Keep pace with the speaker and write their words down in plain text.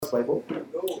Bible?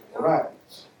 No. All right.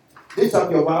 Lift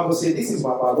up your Bible. Say, this is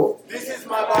my Bible. This is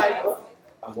my Bible.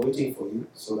 I'm waiting for you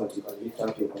so that you can lift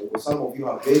up your Bible. Some of you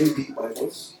have very big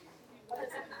Bibles.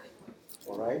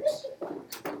 All right.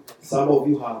 Some of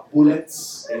you have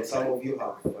bullets and some of you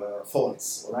have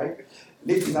fonts. All right.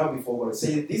 Lift it up before God.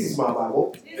 Say, this is my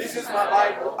Bible. This is my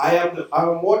Bible. I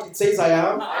am what it says I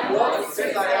am. I am what it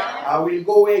says I am. I will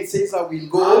go where it says I will I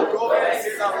go. will go where it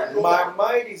says I will go. My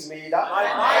mind is made up. My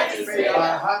mind is made up.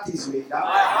 My heart is made up.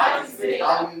 My heart is made I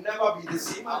up. will never be the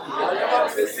same I will again.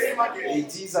 never be the same again. In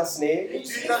Jesus' name. In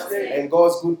Jesus' name. And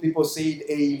God's good people said,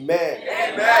 Amen.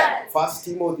 Amen. 1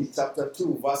 Timothy chapter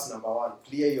 2, verse number 1.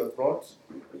 Clear your throat.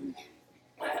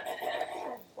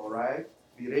 All right.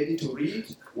 Be ready to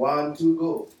read. 1, 2,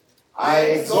 go. I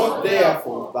exhort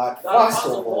therefore that first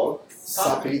of all,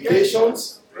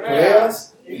 supplications,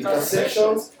 prayers,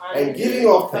 intercessions, and giving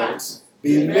of thanks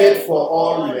be made for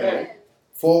all men,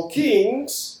 for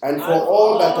kings, and for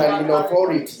all that are in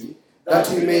authority, that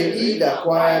we may lead a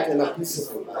quiet and a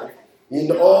peaceful life,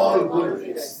 in all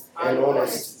goodness and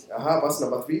honesty. Verse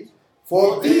number 3.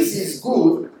 For this is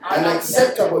good and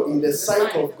acceptable in the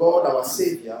sight of God our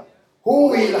Savior, who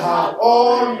will have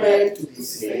all men to be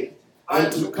saved,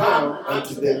 and to come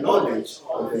unto the knowledge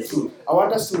of the truth. I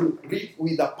want us to read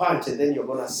with a punch and then you're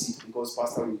going to sit because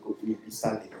Pastor will be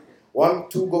standing. 1,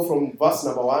 2, go from verse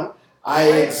number 1.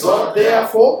 I exhort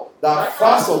therefore that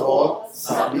first of all,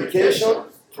 supplication,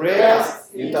 prayers,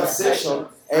 intercession,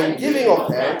 and giving of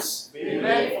thanks Be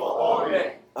made for all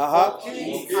men.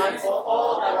 Kings and for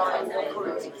all that are in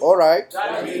authority. All right.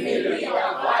 That we may live a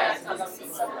quiet and a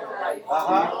peaceful life, in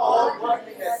all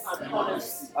godliness and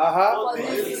honesty. For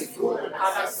this is good and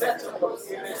acceptable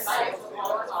in the sight of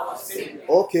God our Savior,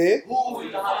 Okay. who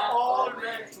will have all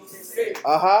men to be saved,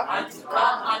 and to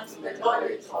come unto the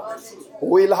knowledge of the truth.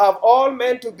 We'll have all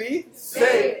men to be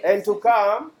Saved and to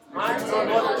come unto the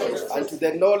knowledge of the truth. unto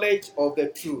the knowledge of the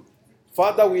truth.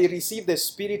 Father, we receive the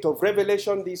spirit of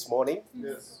revelation this morning.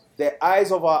 Yes. The eyes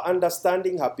of our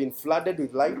understanding have been flooded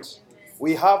with light.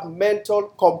 We have mental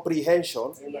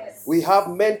comprehension. Yes. We have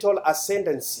mental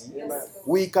ascendancy. Yes.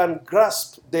 We can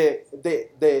grasp the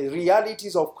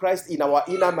realities of Christ in our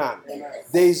inner man.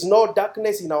 There is no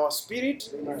darkness in our spirit.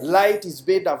 Light is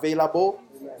made available.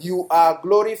 You are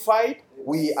glorified.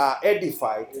 We are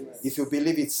edified. If you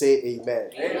believe it, say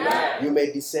amen. Amen. You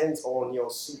may descend on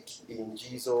your seat in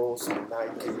Jesus'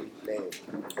 mighty name.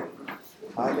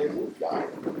 Hallelujah.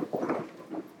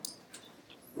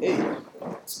 Hey,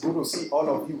 it's good to see all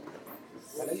of you.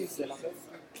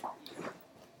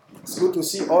 It's good to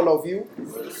see all of you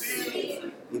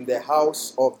in the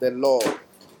house of the Lord.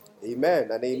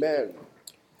 Amen and amen.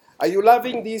 Are you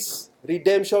loving this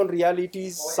Redemption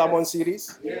Realities sermon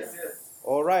series? Yes.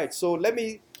 All right, so let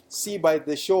me see by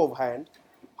the show of hand,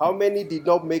 how many did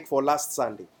not make for last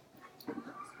Sunday?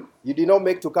 You did not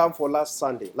make to come for last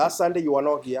Sunday. Last Sunday you were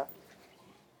not here.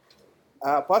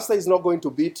 Pastor is not going to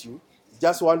beat you. He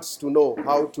just wants to know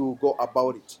how to go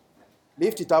about it.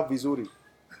 Lift it up vizuri.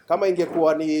 Kama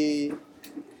ingekuwa ni...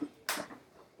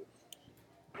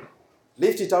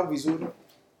 Lift it up vizuri.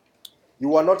 You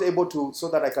were not able to, so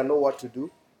that I can know what to do.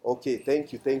 Okay,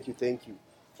 thank you.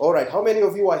 All right, how many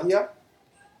of you are here?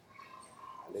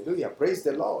 Hallelujah, praise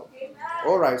the Lord. Amen.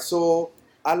 All right, so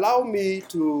allow me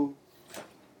to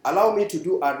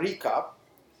do a recap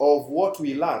of what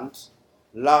we learned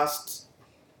last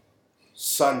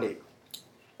Sunday.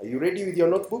 Are you ready with your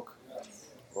notebook? Yes.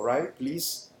 All right,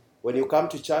 please. When you come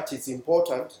to church, it's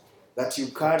important that you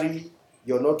carry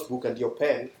your notebook and your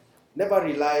pen. Never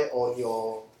rely on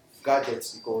your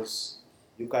gadgets because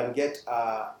you can get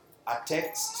a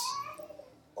text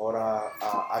or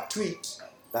a tweet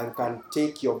that can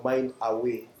take your mind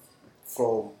away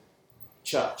from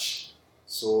church.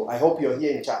 So I hope you're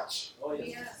here in church. Oh, yes.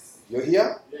 Yes. You're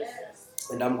here? Yes.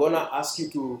 And I'm going to ask you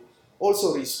to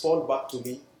also respond back to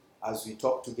me as we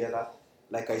talk together.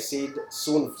 Like I said,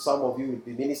 soon some of you will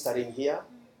be ministering here,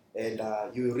 and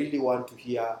you really want to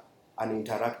hear an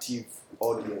interactive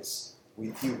audience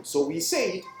with you. So we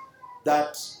said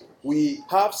that we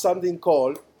have something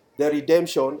called the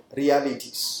redemption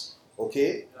realities.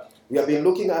 Okay? We have been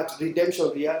looking at redemption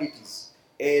realities.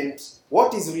 And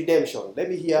what is redemption? Let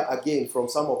me hear again from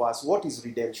some of us. What is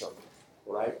redemption?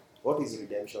 All right? What is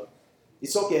redemption?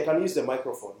 It's okay. I can use the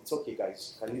microphone. It's okay,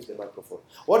 guys. I can use the microphone.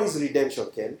 What is redemption,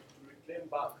 Ken? Reclaim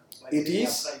back. It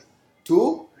is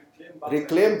to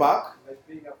reclaim back. Like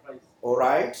paying a price. All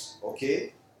right.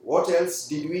 Okay. What else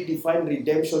did we define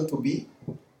redemption to be?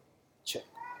 Check.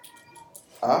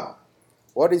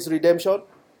 What is redemption?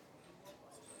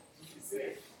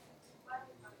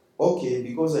 Okay,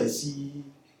 because I see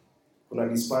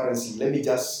disparity. Let me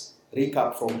just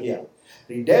recap from here.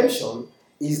 Redemption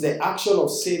is the action of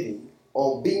saving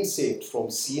or being saved from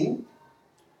sin,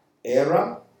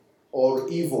 error, or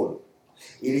evil.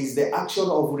 It is the action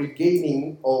of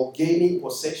regaining or gaining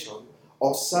possession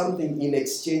of something in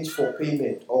exchange for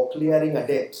payment or clearing a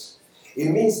debt. It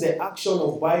means the action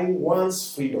of buying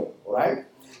one's freedom, right?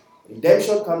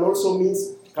 Redemption can also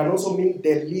mean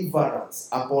deliverance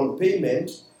upon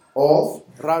payment of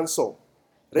ransom,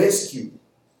 rescue.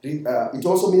 It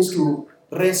also means to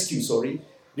rescue,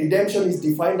 Redemption is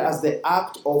defined as the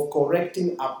act of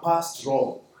correcting a past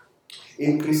wrong.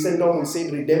 In Christendom, we say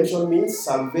redemption means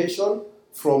salvation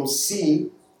from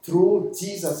sin through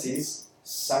Jesus'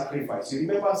 sacrifice. You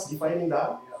remember us defining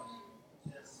that?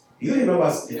 You remember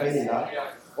us defining that?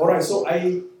 Alright, so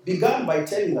I began by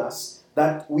telling us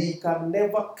that we can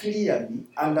never clearly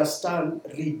understand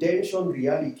redemption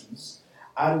realities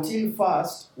until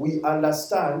first we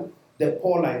understand the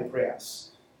Pauline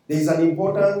prayers. There is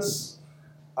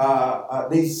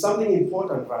something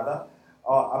important about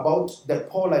the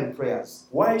Pauline prayers.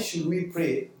 Why should we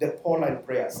pray the Pauline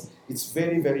prayers? It's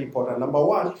very, very important. Number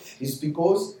one is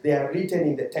because they are written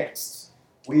in the text.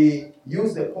 We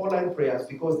use the Pauline prayers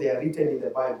because they are written in the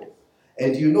Bible.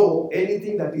 And you know,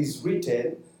 anything that is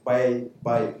written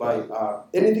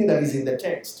anything that is in the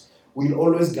text will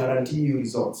always guarantee you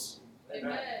results.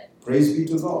 Amen. Praise be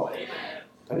to God. Amen.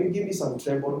 Can you give me some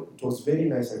treble? It was very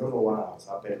nice. I don't know what has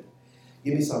happened.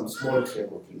 Give me some small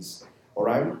treble, please. All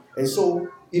right? And so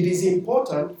it is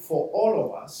important for all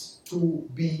of us to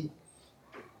be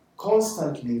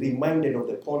constantly reminded of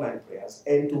the Pauline prayers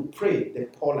and to pray the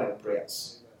Pauline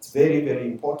prayers. It's very, very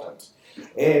important.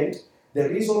 And the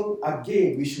reason,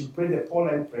 again, we should pray the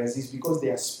Pauline prayers is because they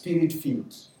are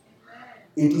spirit-filled.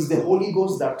 It is the Holy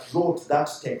Ghost that wrote that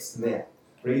text there.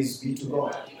 Praise be to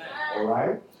God. All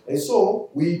right? And so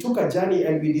we took a journey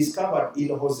and we discovered in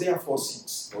Hosea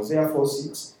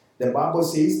 4:6, the Bible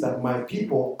says that my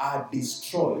people are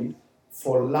destroyed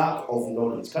for lack of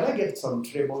knowledge. Can I get some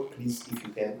treble, please, if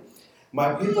you can?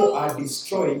 My people are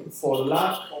destroyed for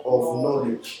lack of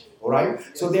knowledge. All right?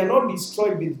 So they are not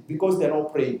destroyed because they are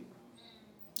not praying.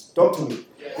 Talk to me.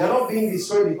 They are not being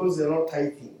destroyed because they are not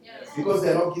tithing, because they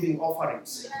are not giving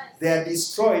offerings. They are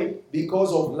destroyed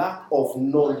because of lack of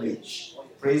knowledge.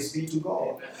 Praise be to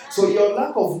God. So your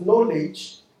lack of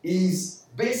knowledge is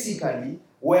basically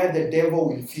where the devil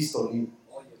will feast on you.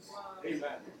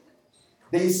 Amen.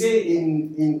 They say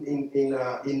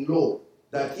in law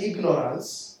that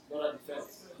ignorance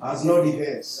has no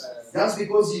defense. Just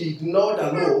because you ignore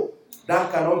the law, that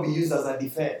cannot be used as a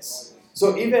defense.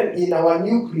 So even in our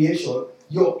new creation,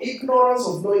 your ignorance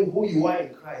of knowing who you are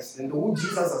in Christ and who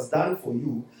Jesus has done for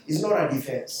you is not a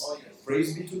defense.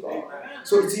 Praise be to God.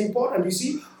 So it's important. You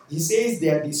see, he says they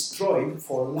are destroyed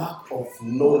for lack of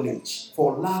knowledge.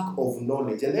 For lack of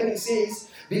knowledge. And then he says,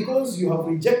 because you have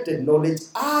rejected knowledge,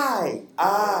 I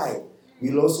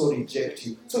will also reject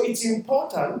you. So it's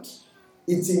important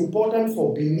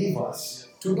for believers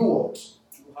to do what?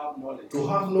 To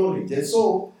have knowledge. And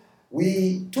so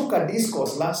we took a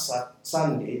discourse last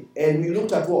Sunday and we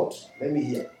looked at what? Let me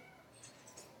hear.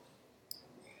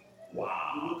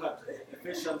 Wow. We look at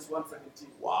Ephesians 1:17.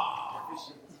 Wow.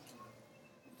 Ephesians.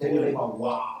 Tell your neighbor,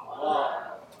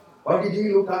 wow. What did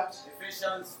you look at?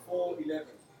 Ephesians 4:11.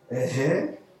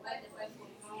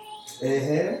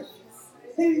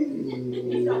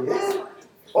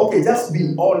 Okay, just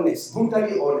be honest,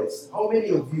 brutally honest. How many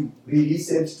of you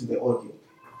re-listened to the audio?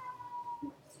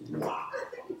 Wow.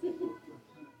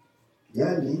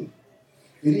 Yani,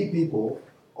 3 people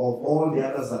of all the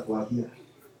others that were here.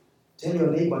 Tell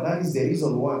your neighbor that is the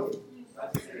reason why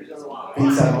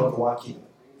things are not working.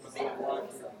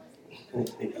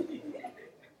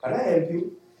 Can I help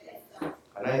you?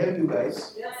 Can I help you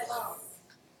guys?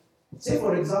 Say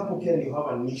for example, Ken, you have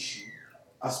an issue,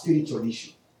 a spiritual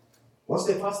issue. What's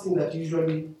the first thing that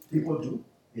usually people do?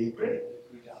 They pray.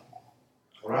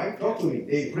 Alright? Talk to me.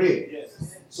 They pray.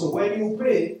 Yes. So when you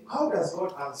pray, how does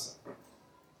God answer?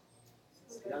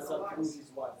 He answers through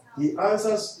his word. He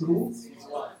answers through His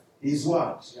word. His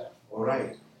word. Yeah.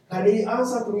 Alright. Can he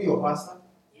answer through your pastor?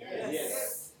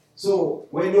 Yes. So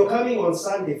when you're coming on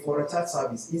Sunday for a church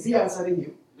service, is he answering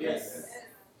you? Yes.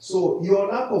 So your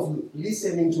lack of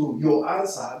listening to your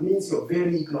answer means you're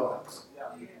very ignorant.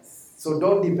 Yeah. So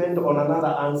don't depend on another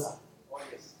answer. Oh,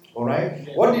 yes.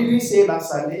 Alright? What did we say last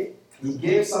Sunday? He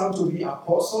gave some to be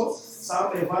apostles,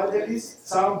 some evangelists,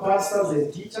 some pastors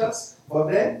and teachers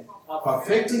for the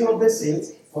perfecting of the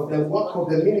saints, for the work of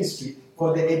the ministry,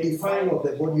 for the edifying of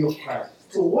the body of Christ.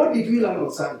 So what did we learn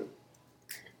on Sunday?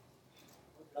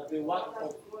 That the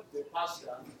a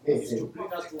pastor is to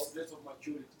bring us to a place of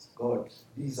maturity. God,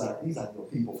 these are your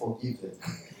people. Forgive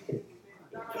them.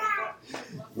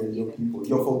 They're your people.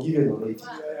 You're forgiven already.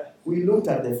 We looked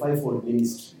at the fivefold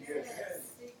ministry.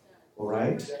 All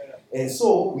right? And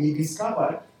so we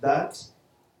discovered that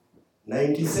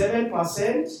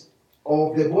 97%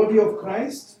 of the body of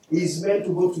Christ is meant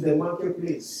to go to the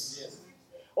marketplace.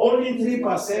 Only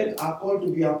 3% are called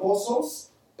to be apostles,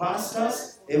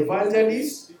 pastors,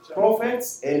 evangelists,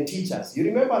 prophets, and teachers. You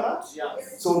remember that?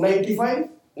 So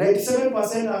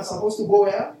 97% are supposed to go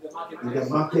where? In the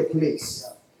marketplace.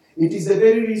 It is the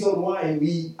very reason why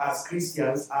we as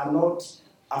Christians are not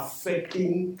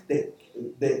affecting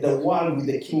the world with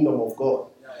the kingdom of God.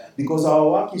 Because our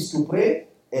work is to pray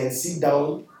and sit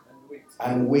down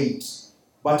and wait.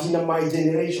 But in my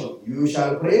generation, you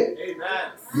shall pray,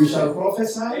 Amen. You shall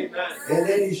prophesy, Amen. And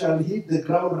then you shall hit the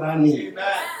ground running.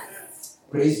 Amen.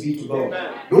 Praise be to God.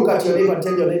 Amen. Look at your neighbor and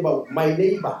tell your neighbor, my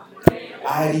neighbor,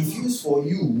 I refuse for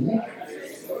you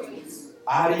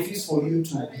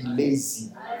to be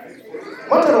lazy.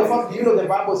 Matter of fact, you know the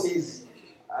Bible says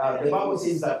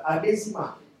that a lazy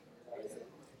man,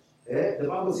 the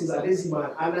Bible says a lazy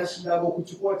man anashinda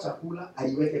kuchukua chakula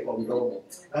aiweke kwa mdomo.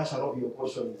 That shall not be your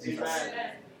portion in Jesus.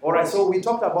 Alright, so we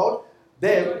talked about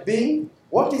them being,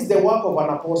 what is the work of an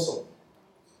apostle,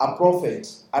 a prophet,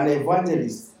 an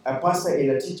evangelist, a pastor,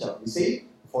 and a teacher? We say,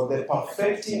 for the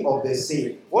perfecting of the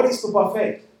saint. What is to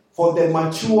perfect? For the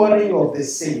maturing of the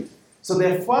saint. So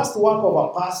the first work of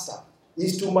a pastor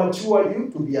is to mature you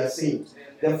to be a saint.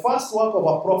 The first work of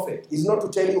a prophet is not to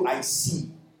tell you, I see.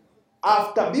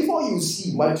 Before you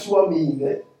see, mature me in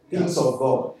the things of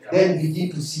God. Then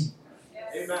begin to see.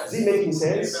 Is it making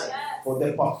sense? For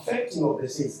the perfecting of the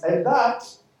saints. And that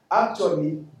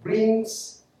actually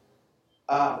brings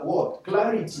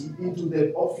clarity into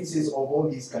the offices of all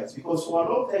these guys. Because for a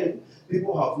long time,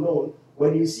 people have known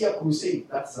when you see a crusade,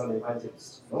 that's an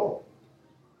evangelist. No.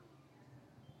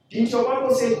 Didn't your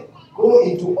Bible say, go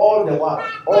into all the world,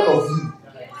 all of you,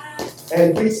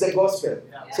 and preach the gospel?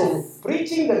 So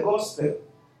preaching the gospel,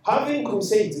 having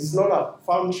crusades is not a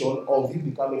function of you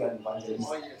becoming an evangelist.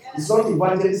 It's not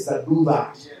evangelists that do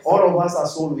that. All of us are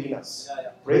soul winners.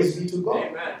 Praise be to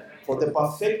God. For the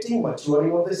perfecting,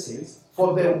 maturing of the saints,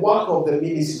 for the work of the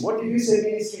ministry. What did you say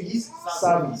ministry is?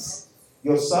 Service.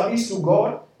 Your service to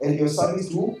God and your service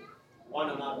to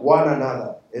one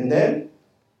another. And then,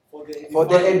 for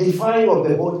the edifying of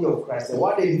the body of Christ. The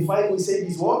word edifying, we say,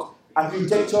 is what?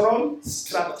 Architectural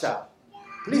structure.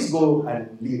 Please go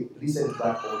and listen to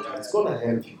that audio. It's going to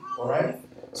help you. Alright?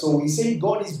 So we say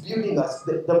God is building us.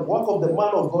 The work of the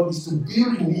man of God is to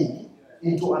build me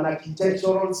into an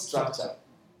architectural structure.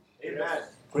 Amen.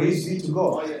 Praise be to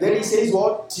God. Then he says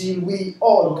what? Till we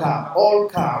all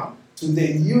come to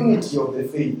the unity of the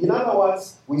faith. In other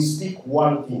words, we speak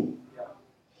one thing.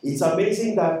 It's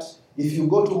amazing that if you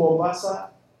go to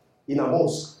Mombasa in a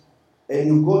mosque and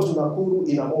you go to Nakuru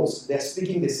in a mosque, they're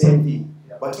speaking the same thing.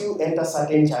 But you enter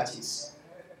certain churches,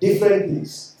 different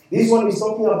things. This one is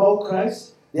talking about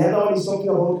Christ. The other one is talking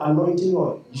about anointing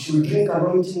oil. You should drink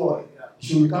anointing oil. You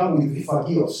should come with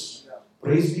Vifagios.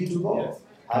 Praise be to God.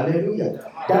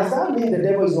 Hallelujah. Does that mean the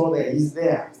devil is not there? He's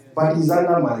there. But he's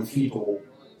under my feet. Oh.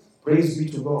 Praise be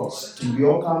to God. Till we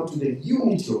all come to the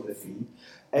unity of the faith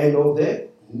and of the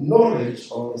knowledge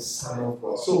of the Son of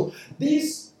God. So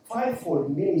these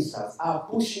fivefold ministers are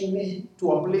pushing me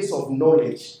to a place of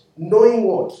knowledge. Knowing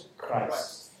what?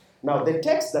 Christ. Now the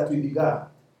text that we began,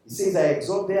 it says, I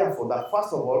exhort therefore that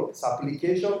first of all,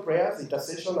 supplication, prayers,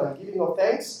 intercession, and giving of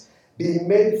thanks be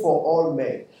made for all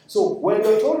men. So when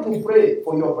you're told to pray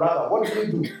for your brother, what do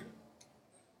you do?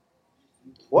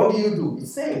 What do you do?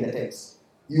 It's saying in the text.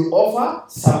 You offer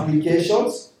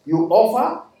supplications, you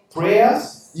offer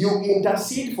prayers, you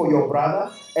intercede for your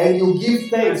brother, and you give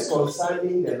thanks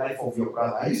concerning the life of your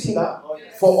brother. Are you seeing that?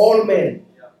 For all men.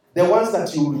 The ones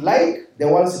that you like, the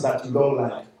ones that you don't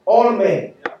like. All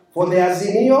men. For the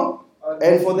Azimio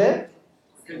and for the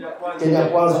Kenya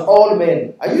Kwanza. All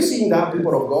men. Are you seeing that,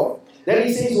 people of God? Then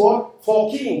he says what?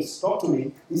 For kings. Talk to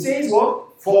me. He says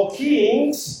what? For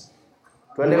kings.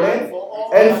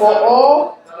 And for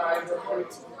all.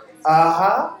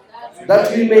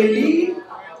 That we may lead.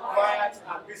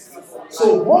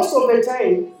 So most of the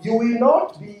time, you will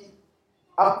not be,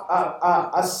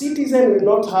 a citizen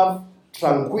will not have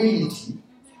tranquility,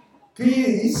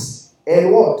 peace,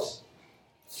 and what?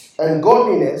 And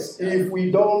godliness if we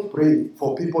don't pray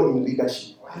for people in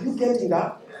leadership. Are you getting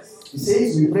that? He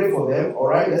says we pray for them. All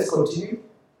right, let's continue.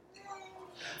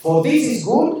 For this is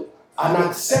good and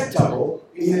acceptable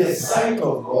in the sight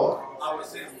of God.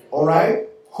 All right,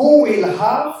 who will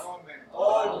have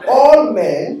all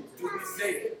men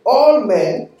saved. All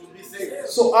men. To be saved.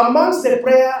 So amongst the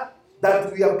prayer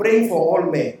that we are praying for all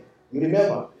men, you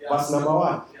remember, verse number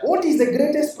 1. What is the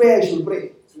greatest prayer you should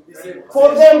pray? To be saved.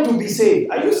 For them to be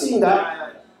saved. Are you seeing that? Yeah.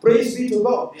 Praise be to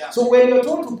God. Yeah. So when you're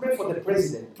told to pray for the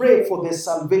president, pray for the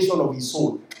salvation of his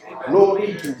soul. Amen.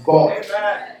 Glory to God.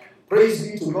 Amen. Praise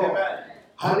be to God. Amen.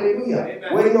 Hallelujah.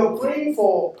 Amen. When you're praying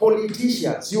for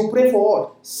politicians, you pray for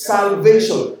what?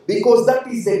 Salvation. Because that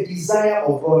is the desire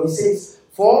of God. He says,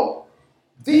 for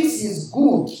this is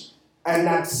good and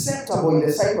acceptable in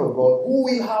the sight of God, who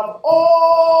will have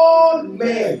all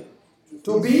men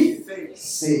to be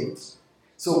saved.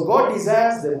 So God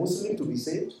desires the Muslim to be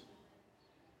saved,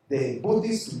 the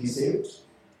Buddhist to be saved,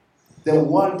 the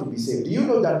world to be saved. Do you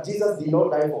know that Jesus did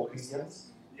not die for Christians?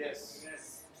 Yes.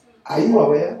 Are you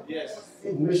aware? Yes. He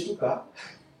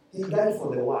died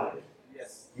for the world.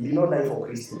 Yes. He did not die for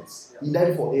Christians. He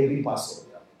died for every person.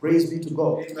 Praise be to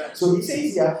God. Amen. So he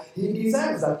says here, he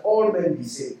desires that all men be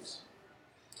saved.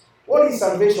 What is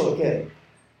salvation, Ken?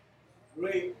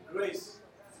 Grace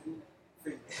through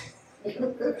faith.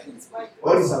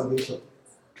 What is salvation?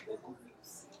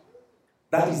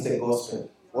 That is the gospel.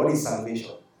 What is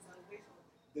salvation?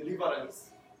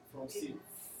 Deliverance from sin.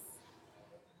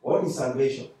 What is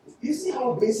salvation? You see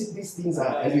how basic these things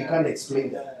are, and we can't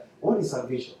explain them. What is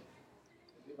salvation?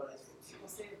 Deliverance from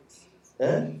sin.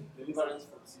 Eh? Deliverance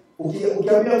from sin.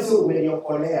 Ukiambia mse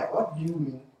umeniokolea, what do you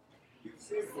mean?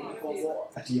 From war.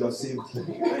 That you are saved.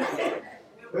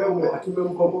 Wewe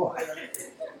tumemkomboa.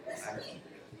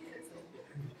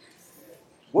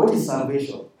 What is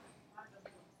salvation?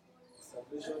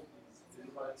 Salvation is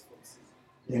deliverance from sin.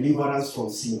 Deliverance from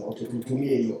sin. Okay,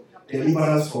 tutumie hiyo.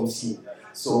 Deliverance from sin.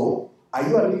 So, are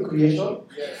you a new creation?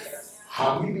 Yes.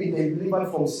 Have you been delivered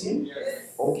from sin?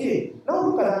 Yes. Okay. Now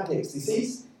look at that text. It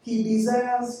says, he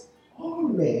desires all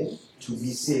men to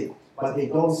be saved, but they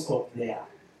don't stop there.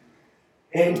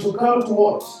 And to come to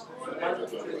what?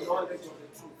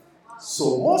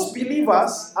 So most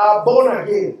believers are born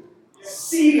again,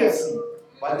 seriously,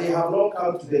 but they have not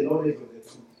come to the knowledge of the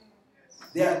truth.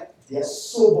 They are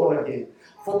so born again.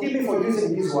 Forgive me for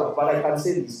using this word, but I can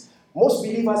say this. Most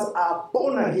believers are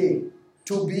born again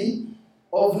to be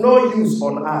of no use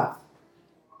on earth.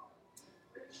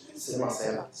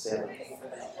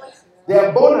 They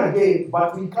are born again,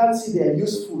 but we can't see their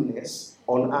usefulness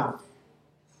on earth.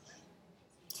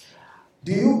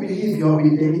 Do you believe you have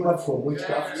been delivered from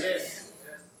witchcraft? Yes.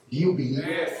 Do you believe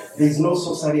Yes. there is no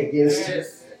sorcery against you?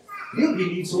 Yes. Do you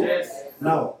believe so? Yes.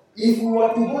 Now, if you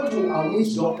were to go to a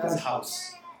witch doctor's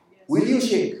house, will you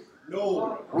shake?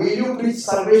 No. Will you preach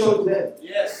salvation to them?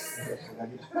 Yes.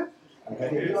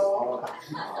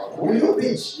 Will you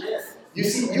preach? Yes. You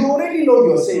see, you already know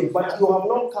you're saved, but you have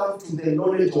not come to the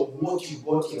knowledge of what you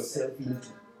got yourself into.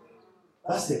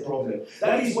 That's the problem.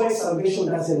 That is why salvation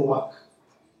doesn't work.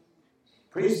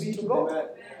 Praise be to God.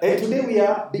 And today we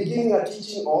are beginning a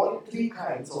teaching on 3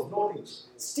 kinds of knowledge.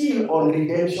 Still on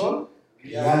redemption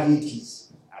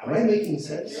realities. Am I making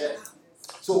sense? Yes.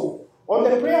 So, on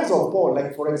the prayers of Paul,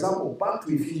 like for example, back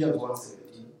to Ephesians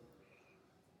 1:17,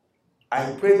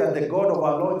 I pray that the God of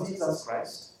our Lord Jesus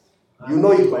Christ, you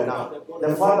know it by now,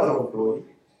 the Father of glory,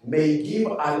 may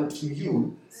give unto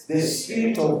you the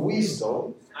spirit of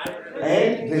wisdom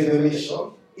and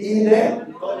revelation in the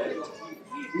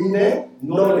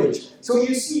knowledge. So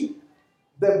you see,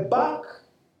 the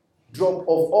backdrop of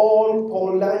all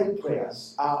Pauline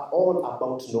prayers are all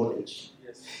about knowledge.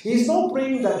 He's not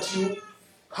praying that you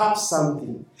have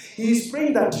something. He's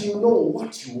praying that you know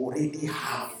what you already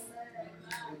have.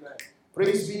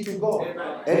 Praise be to God.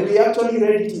 And we actually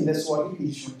read it in the Swahili.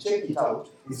 You should check it out.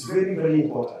 It's very, very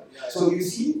important. So you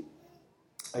see,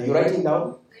 are you writing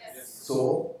down?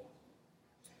 So,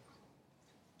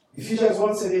 Ephesians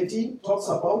 1:17 talks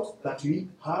about that we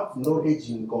have knowledge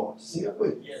in God. See that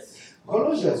way? Yes.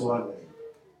 Colossians 1:9.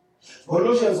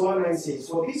 Colossians 1:9 says,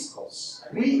 for this cause,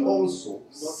 we also,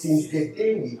 since the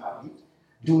day we have it,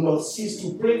 do not cease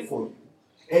to pray for you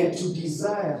and to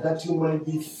desire that you might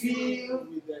be filled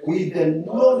with the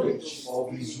knowledge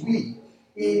of his will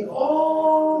in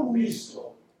all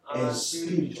wisdom and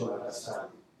spiritual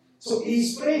understanding. So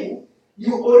he's praying,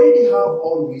 you already have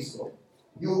all wisdom.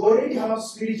 You already have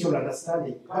spiritual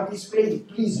understanding. But he's praying,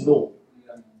 please know.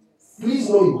 Please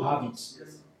know you have it.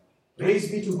 Praise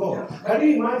be to God. Can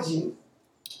you imagine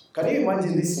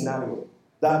this scenario?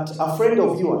 That a friend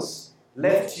of yours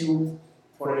left you,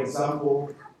 for example,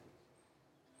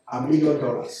 $1 million.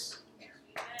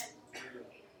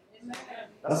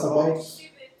 That's about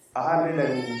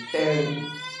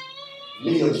 110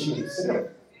 million shillings.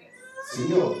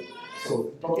 Senor.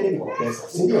 So, talking about pesa.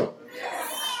 Senor.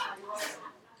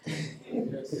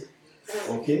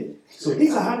 Okay? So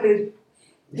these are $1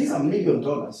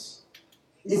 million.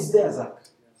 It's there, Zach.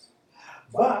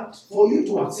 But for you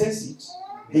to access it,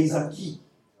 there is a key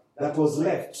that was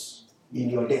left in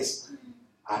your desk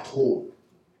at home.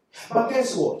 But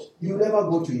guess what? You never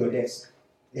go to your desk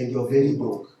and you're very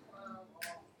broke.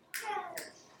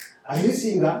 Are you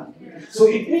seeing that? So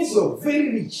it means you're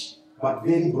very rich, but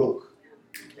very broke.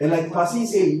 And like Pasi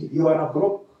said, you are a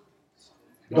broke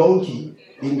donkey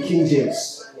in King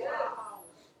James.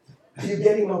 Are you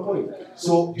getting my point?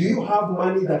 So do you have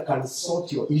money that can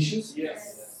sort your issues?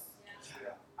 Yes.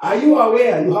 Are you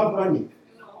aware you have money?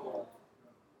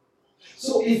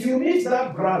 So if you meet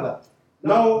that brother,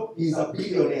 now he's a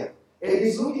billionaire, and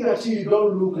he's looking at you, you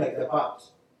don't look like the part.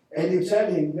 And you tell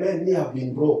him, man, me have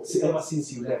been broke ever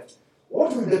since you left.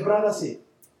 What will the brother say?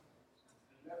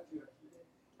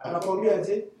 Anakwambia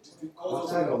aje?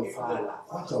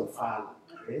 Wacha ufala.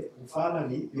 Ufala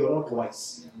ni you're not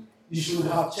wise. You should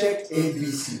have checked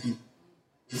ABCD.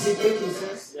 Is it making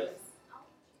sense? Yes.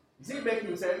 Is it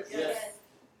making sense? Yes.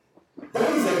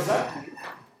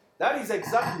 That is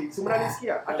exactly.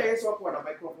 Simranisikia. Hata Yesu hakuwa na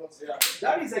microphones.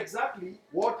 That is exactly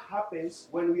what happens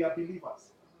when we are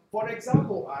believers. For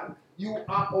example, Anne, you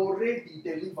are already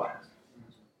delivered.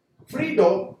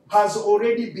 Freedom has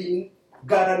already been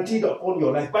guaranteed upon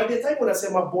your life. By the time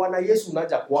unasema Bwana Yesu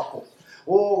naja kwako,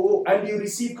 and you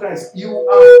receive Christ, you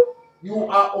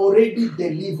are already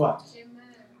delivered.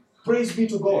 Amen. Praise be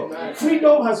to God. Amen.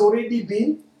 Freedom has already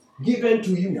been given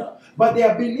to you. Yeah. But there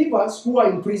are believers who are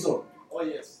in prison. Oh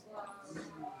yes.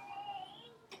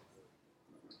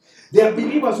 There are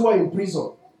believers who are in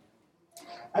prison.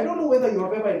 I don't know whether you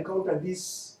have ever encountered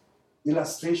this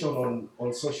illustration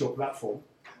on social platform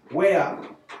where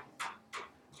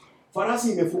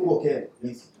farasi imefungwa Kenya,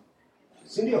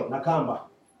 sindio, na kamba.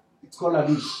 It's called a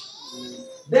leash.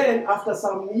 Then after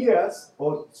some years,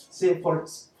 or say for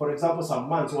example some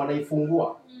months,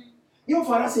 wanaifungua. Hiyo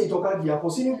farasi itokaji hapo,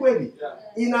 si ni kweli?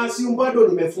 Ina-assume bado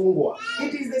nimefungwa.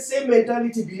 It is the same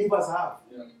mentality believers have.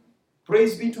 Yeah.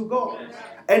 Praise be to God. Yes.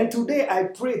 And today I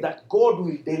pray that God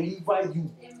will deliver you.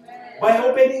 Amen. By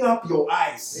opening up your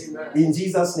eyes. Amen. In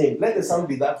Jesus' name. Let the sound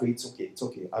be that way. It's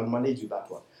okay. I'll manage you that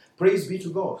one. Praise be to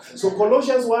God. Amen. So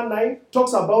Colossians 1:9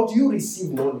 talks about you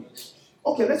receive knowledge.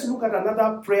 Okay, let's look at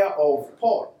another prayer of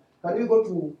Paul. Can we go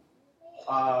to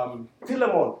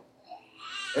Philemon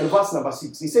and verse number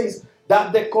 6? He says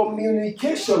that the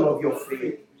communication of your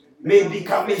faith may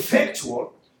become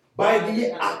effectual by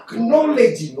the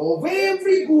acknowledging of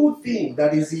every good thing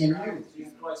that is in you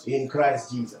in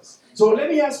Christ Jesus. So let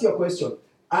me ask you a question.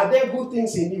 Are there good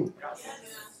things in you?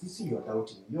 You see, you're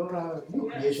doubting. You're a new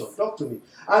creation. Talk to me.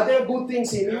 Are there good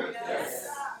things in you? Yes.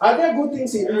 Are there good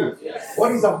things in you? Yes.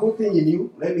 What is a good thing in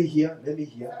you? Let me hear.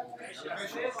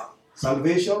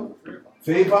 Salvation,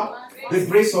 favor, the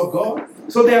grace of God.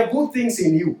 So there are good things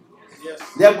in you. Yes.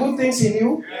 There are good things in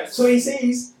you. Yes. So he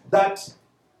says that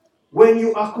when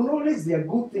you acknowledge there are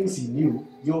good things in you,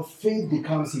 your faith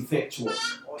becomes effectual.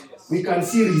 Oh, yes. We can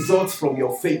see results from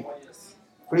your faith. Oh, yes.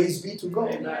 Praise be to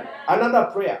God. Amen. Another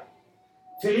prayer.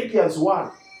 Philippians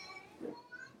 1.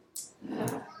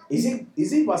 Is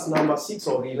it verse number 6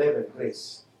 or 11,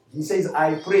 Grace? He says,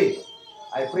 I pray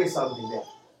something there.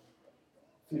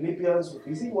 Philippians,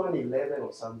 is it 1:11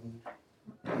 or something?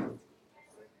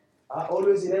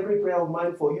 Always in every prayer of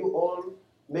mine for you all,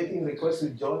 making requests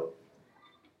with joy.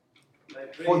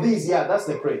 For these, that's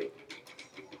the prayer.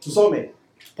 To some,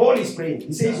 Paul is praying.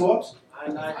 He says what?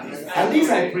 And this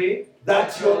I pray,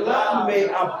 that your love may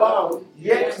abound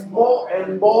yet more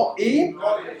and more in.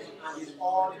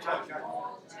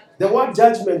 The word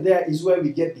judgment there is where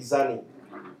we get discerning.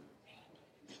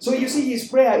 So you see, his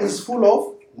prayer is full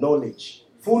of knowledge.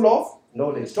 Full of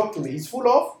knowledge. Talk to me. It's full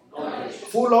of knowledge.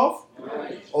 Full of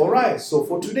knowledge. All right. So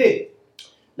for today,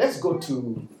 let's go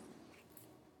to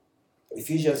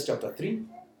Ephesians chapter 3.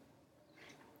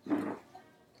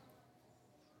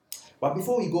 But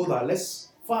before we go there, let's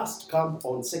first come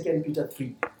on 2 Peter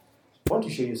 3. I want to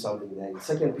show you something there.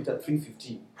 2 Peter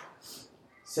 3:15.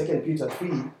 2 Peter 3,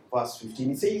 verse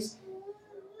 15. It says,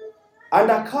 and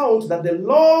account that the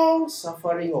long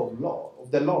suffering of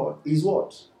the Lord is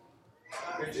what?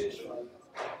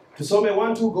 To some, I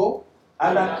want to go.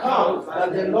 And account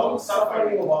that the long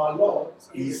suffering of our Lord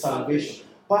is salvation.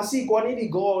 Pasi, kwa nini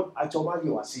God achomagi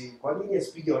wasi? Kwa nini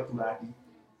asipige watu radi?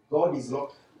 God is long.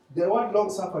 The word long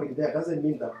suffering there doesn't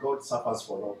mean that God suffers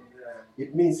for long.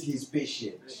 It means He's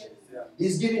patient.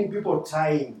 He's giving people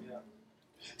time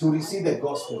to receive the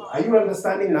gospel. Are you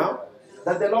understanding now?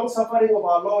 That the long suffering of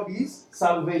our Lord is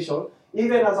salvation,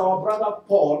 even as our brother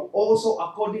Paul, also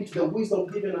according to the wisdom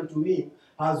given unto him,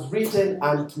 has written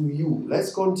unto you.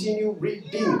 Let's continue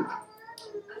reading.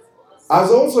 As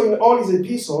also in all his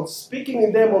epistles, speaking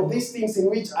in them of these things in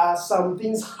which are some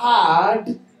things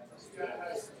hard.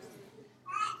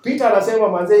 Peter anasema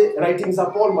manze, writings za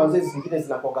Paul manze zingine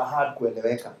zinakuwa hard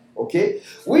kueleweka. Okay?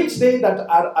 Which they that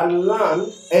are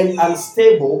unlearned and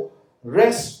unstable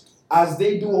rest as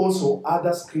they do also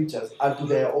other scriptures unto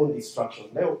their own destruction.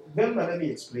 Now, let me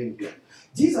explain here.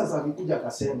 Jesus alikuja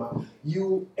akasema,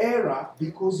 you err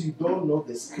because you don't know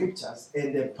the scriptures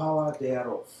and the power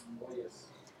thereof.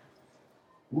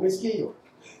 Umesikia hiyo?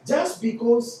 Just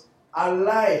because a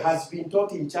lie has been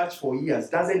taught in church for years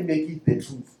doesn't make it the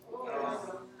truth.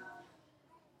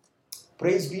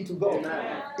 Praise be to God.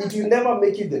 Amen. It will never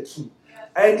make it the truth.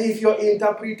 And if your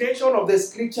interpretation of the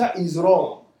scripture is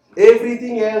wrong,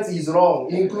 everything else is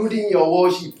wrong, including your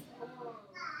worship.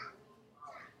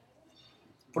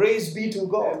 Praise be to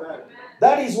God. Amen.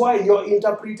 That is why your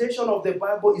interpretation of the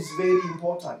Bible is very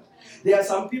important. There are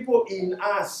some people in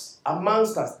us,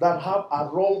 amongst us, that have a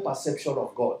wrong perception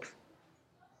of God.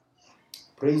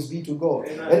 Praise be to God.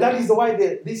 Amen. And that is why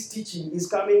this teaching is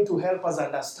coming to help us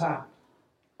understand.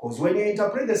 Because when you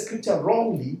interpret the scripture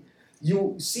wrongly,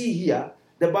 you see here,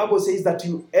 the Bible says that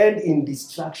you end in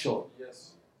destruction.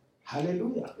 Yes.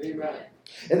 Hallelujah. Amen.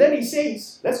 And then he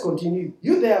says, let's continue.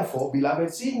 You therefore,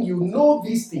 beloved, seeing you know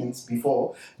these things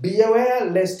before, be aware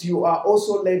lest you are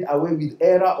also led away with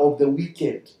error of the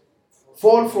wicked.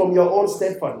 Fall from your own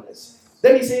steadfastness.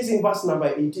 Then he says in verse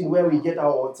number 18, where we get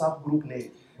our WhatsApp group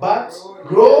name, but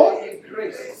grow in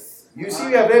grace. You see,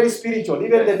 we are very spiritual.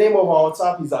 Even the name of our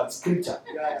WhatsApp is at scripture.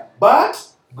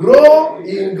 But grow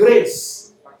in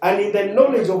grace and in the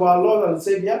knowledge of our Lord and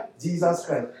Savior, Jesus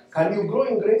Christ. Can you grow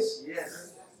in grace?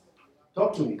 Yes.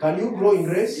 Talk to me. Can you grow in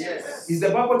grace? Yes. Is the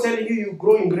Bible telling you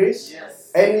grow in grace?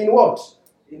 Yes. And in what?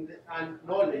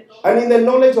 Knowledge. And in the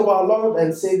knowledge of our Lord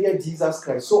and Savior, Jesus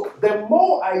Christ. So the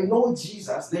more I know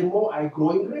Jesus, the more I grow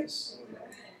in grace.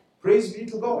 Praise be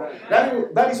to God.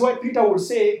 That is why Peter will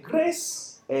say,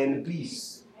 grace and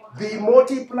peace be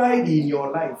multiplied in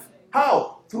your life.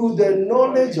 How? Through the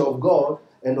knowledge of God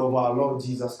and of our Lord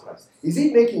Jesus Christ. Is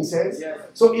it making sense? Yes.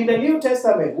 So in the New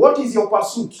Testament, what is your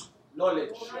pursuit?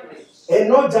 Knowledge. And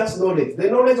not just knowledge. The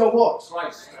knowledge of what?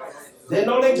 Christ. The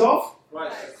knowledge of?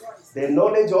 Christ. The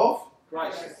knowledge of?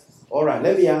 Christ. All right,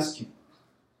 let me ask you.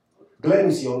 Glenn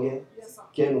Usionge,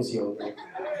 Ken Usionge,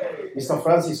 Mr.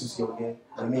 Francis Usionge,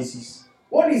 and Mrs.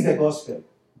 What is the gospel?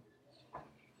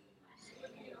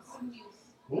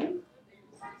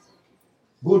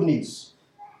 Good news.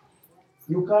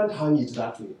 You can't hang it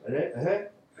that way.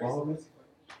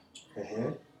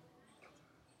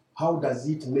 How does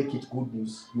it make it good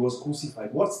news? He was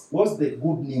crucified. What's the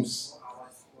good news?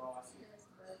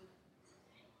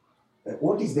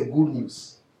 What is the good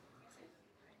news?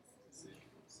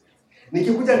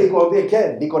 Nikikuja nikwambie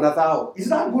Ken, niko na thao. Is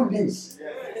that good news?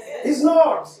 It's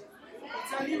not.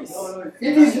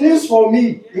 It is news for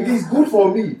me. It is good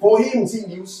for me. For him, it's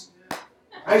news.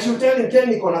 I should tell him, Ken,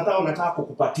 niko na thao nataka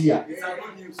kukupatia. It's a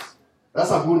good news.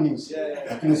 That's a good news.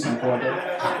 Lakini si important.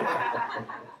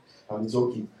 I'm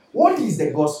joking. What is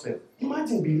the gospel?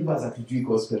 Imagine believers that do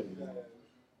gospel.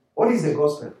 What is the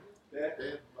gospel?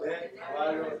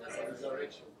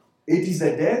 It is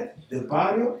the death, the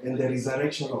burial, and the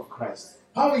resurrection of Christ.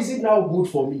 How is it now good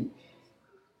for me?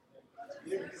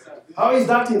 How is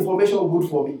that information good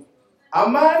for me? A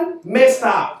man messed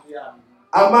up.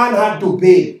 A man had to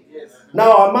pay.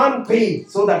 Now a man paid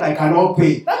so that I cannot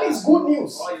pay. That is good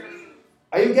news.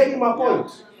 Are you getting my point?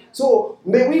 So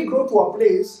may we go to a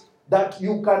place that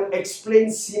you can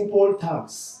explain simple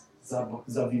terms.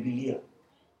 Za Biblia.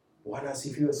 Bwana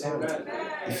asifiwe sana.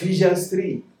 Ephesians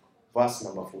 3, verse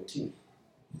number 14.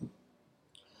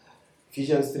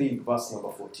 Ephesians 3, verse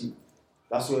number 14.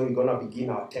 That's where we're going to begin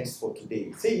our text for today.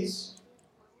 It says,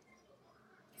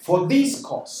 for this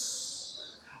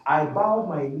cause, I bow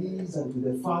my knees unto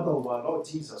the Father of our Lord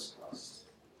Jesus Christ,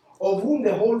 of whom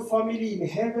the whole family in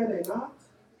heaven and earth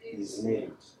is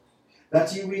named,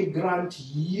 that he will grant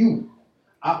you,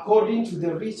 according to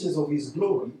the riches of his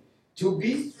glory, to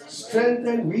be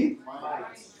strengthened with,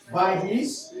 by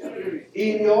his,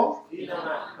 in your,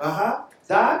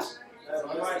 that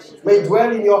may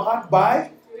dwell in your heart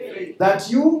by, that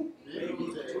you,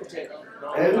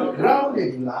 and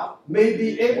grounded in love, may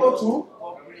be able to,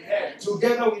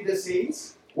 together with the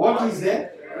saints, what is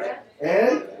there?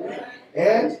 And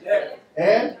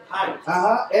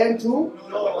to,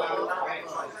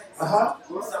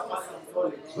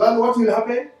 then what will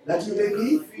happen? That you may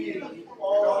be.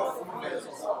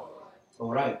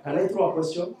 All right. Can I throw a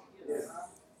question? Yes.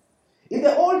 In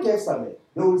the Old Testament,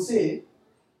 they will say,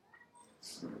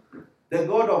 The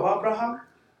God of Abraham,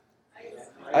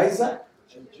 Isaac,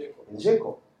 and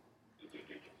Jacob.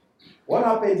 What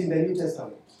happened in the New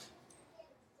Testament?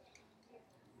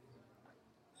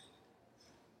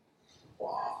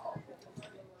 Wow.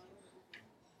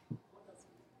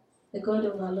 The God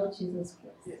of our Lord Jesus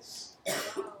Christ. Yes.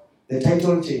 The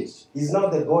title changed. He's now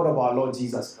the God of our Lord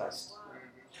Jesus Christ.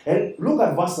 And look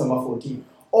at verse number 14.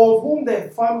 Of whom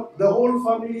the whole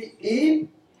family in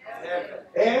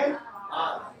and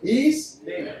is.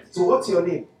 So what's your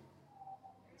name?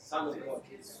 Son of God.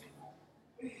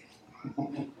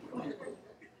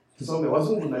 Tusome,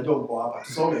 wazungu najua mko hapa.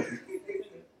 Tusome.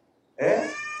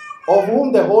 Of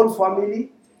whom the whole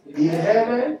family in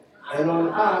heaven and on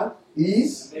earth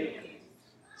is.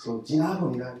 So jina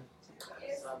lako ni nani?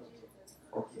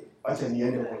 Okay. Acha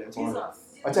niende pole.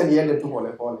 Acha niende tu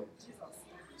pole.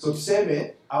 So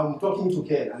tuseme, I'm talking to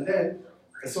Ken, and then,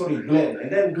 Glenn.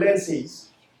 And then Glenn says,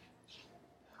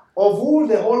 of whom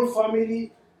the whole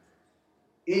family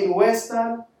in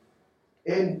Western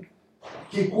and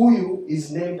Kikuyu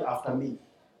is named after me.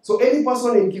 So any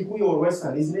person in Kikuyu or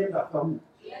Western is named after me.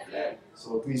 Yeah.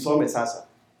 So tuisome sasa.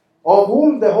 Of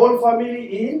whom the whole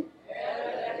family in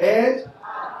and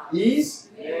is.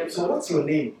 So what's your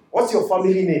name? What's your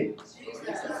family name?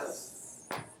 Jesus.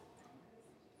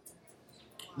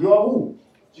 You are who?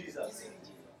 Jesus.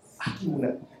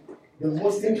 The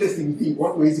most interesting thing,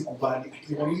 what huwezi kubali,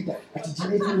 akiwaita,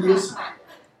 atijineki ni Yesu.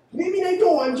 Mimi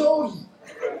naitwa Wanjohi.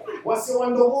 Wase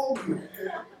wandohogu.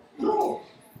 No.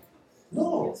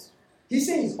 He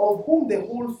says, of whom the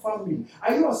whole family.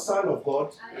 Are you a son of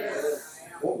God? Yes.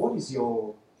 What is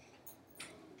your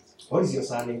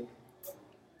surname?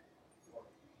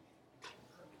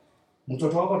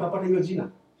 Mtoto wako atapata hiyo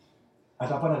jina?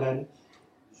 Atapata gani?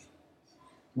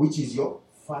 Which is your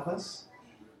father's?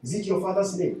 Is it your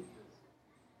father's name?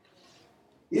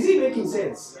 Is it making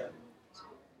sense?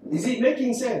 Is it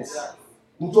making sense?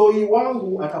 Mtoi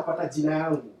wangu atapata jina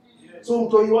yangu. So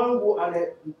mtoi wangu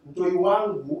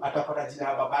atapata jina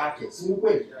ya baba yake. Si ni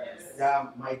kweli? Yeah,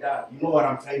 my dad. You know what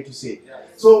I'm trying to say.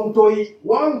 So mtoi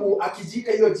wangu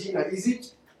akijiita hiyo jina, is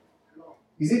it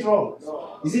wrong?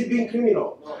 No. Is it being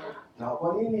criminal? No. Na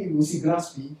kwa nini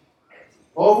usigraspi?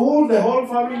 Of whom the whole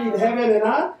family in heaven and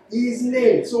earth is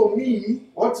named. So me,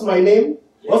 what's my name?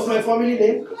 What's my family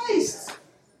name? Christ.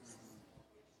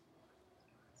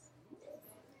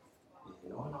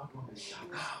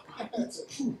 It's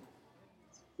true.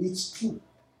 It's true.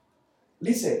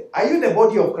 Listen, are you the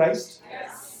body of Christ?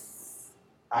 Yes.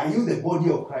 Are you the body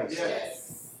of Christ?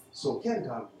 Yes. So can't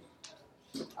tell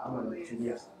me. I'm an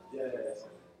engineer. Yes.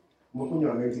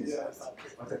 Mkunywa mengi.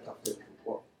 Wacha tutafute.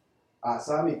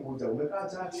 Sami kuja. Umekaa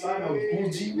chache sana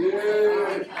ukuji.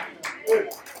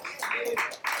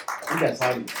 Kuja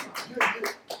Sami.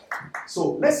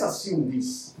 So let's assume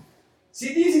this.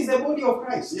 See, this is the body of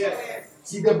Christ. Yes.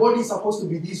 See, the body is supposed to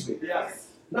be this way. Yes.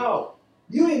 Now,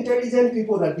 you intelligent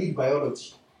people that did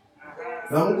biology.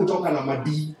 Na mku toka na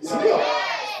madi. Sio?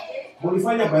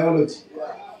 Mulifanya biology.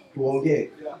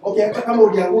 Tuongee. Okay, hata kama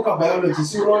ulianguka biology,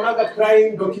 si unaonaga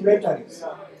crime documentaries.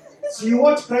 So you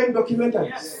watch crime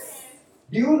documentaries.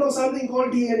 Do you know something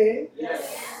called DNA?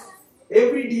 Yes.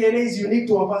 Every DNA is unique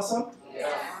to a person.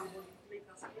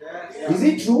 Is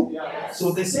it true? Yes.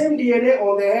 So the same DNA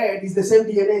on the head is the same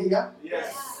DNA here?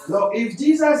 Yes. Now, if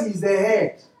Jesus is the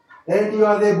head and you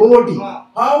are the body,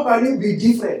 how can you be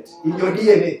different in your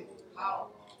DNA?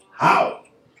 How?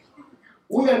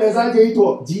 Huyu anawezaje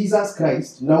itwa Jesus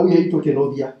Christ na huyu aitwa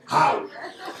Kenodia? How?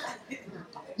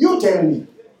 You tell me.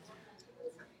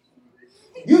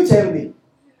 You tell me.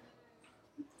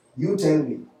 You tell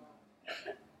me.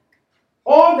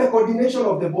 All the coordination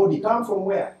of the body come from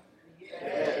where?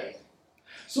 Yes.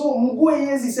 So mguu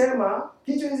haiwezi sema,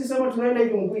 kichwa haiwezi sema tunaenda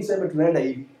hivi, mguu iseme tunaenda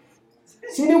hivi.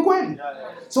 Si ni kweli?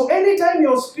 So anytime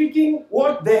you're speaking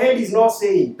what the head is not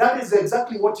saying, that is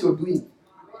exactly what you're doing.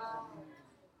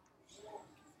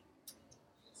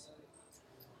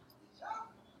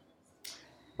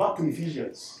 Back to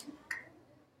Ephesians.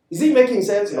 Is it making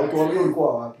sense? I'm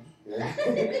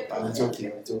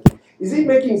joking. Is it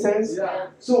making sense? Yeah.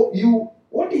 So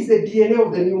what is the DNA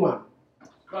of the new man?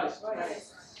 Christ.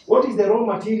 What is the raw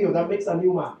material that makes a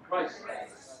new man? Christ.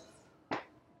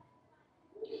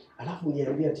 Alafu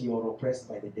niambia ati you're oppressed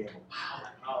by the devil.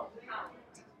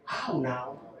 How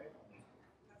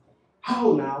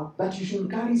now that you should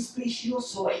carry special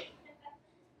soil?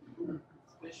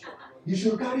 You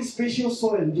should carry special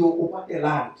soil ndio upate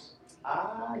land.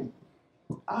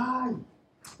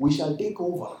 We shall take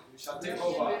over. We shall take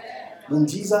over. In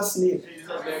Jesus' name.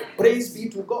 Praise be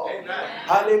to God. Amen.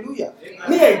 Hallelujah. Amen.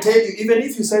 Me, I tell you, even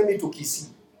if you send me to Kisii,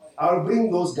 I'll bring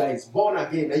those guys born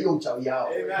again. Amen.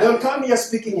 They'll come here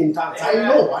speaking in tongues. I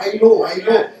know.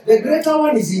 The greater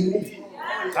one is in me.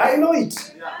 I know it.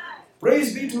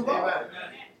 Praise be to God. Amen.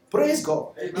 Praise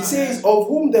God. Amen. He says, of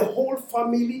whom the whole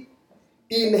family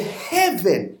in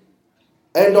heaven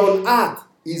and on earth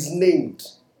is named.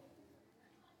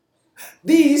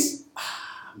 This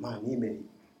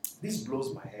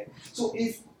blows my head. So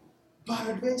if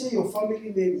peradventure your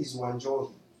family name is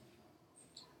Wanjohi,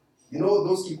 you know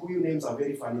those Kikuyu names are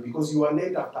very funny because you are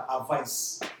named after a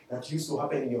vice that used to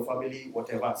happen in your family,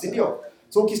 whatever. Sindio?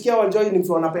 So ukisikia Wanjohi ni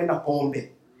mtu anapenda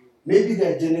pombe. Maybe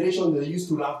their generation they used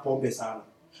to love pombe sana.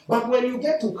 But when you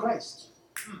get to Christ,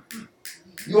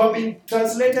 you have been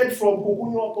translated from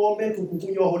kukunywa pombe to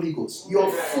kukunywa Holy Ghost. You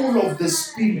are full of the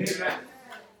Spirit. Amen.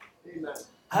 Amen.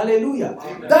 Hallelujah.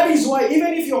 Amen. That is why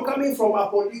even if you're coming from a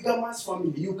polygamous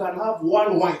family, you can have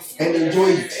one wife and enjoy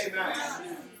it.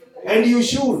 Amen. And you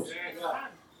should. Amen.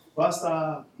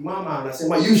 Pastor Mama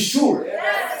anasema you should.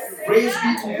 Yes. Praise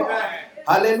be to God. Amen.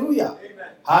 Hallelujah. Amen.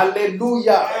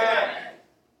 Hallelujah. Amen.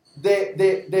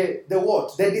 The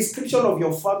what? The description of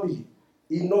your family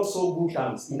in not so good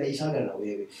terms. Inaishaga na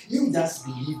wewe. You just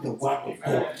believe the word of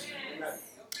God.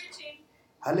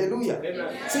 Hallelujah.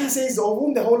 Amen. So he says, of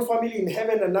whom the whole family in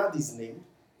heaven and earth is named,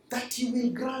 that he will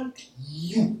grant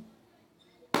you.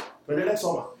 For the next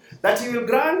one. That he will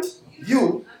grant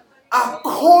you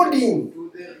according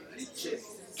to the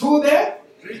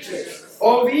Riches.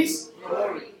 of his.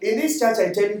 Glory. In this church,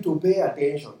 I tell you to pay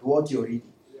attention to what you're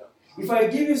reading. If I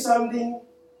give you something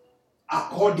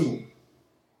according,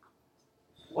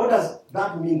 what does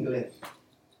that mean, Glenn?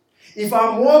 If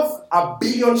I'm worth 1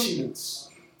 billion shillings,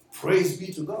 praise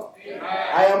be to God.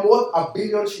 I am worth 1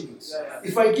 billion shillings.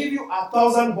 If I give you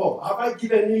 1,000 bob, have I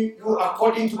given you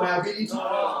according to my ability?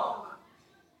 No.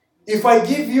 If I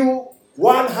give you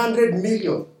 100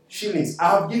 million shillings,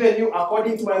 I have given you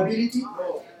according to my ability?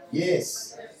 No.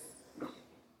 Yes.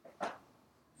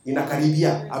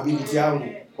 Inakaribia ability yangu.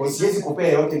 Kwa siwezi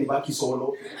kupea yote nibaki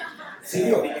solo.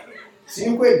 Sindio?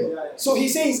 Sindio kweli? So he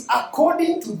says,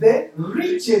 according to the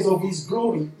riches of his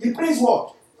glory, he prays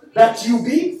what? That you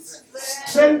be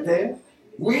strengthened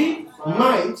with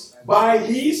might by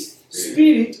his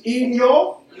spirit in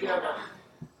your...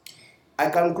 I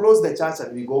can close the church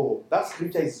and we go home. That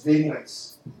scripture is very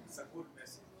nice. It's a good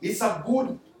message. It's a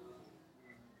good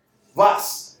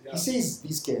verse. He says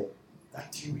this, Ken,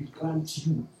 that he will grant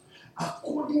you,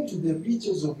 according to the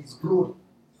riches of his glory,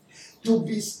 to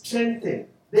be strengthened.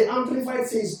 The Amplified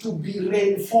says to be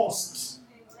reinforced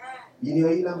in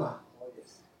your inner man.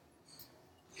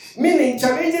 Meaning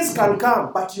challenges can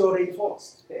come, but you're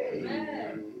reinforced. Hey.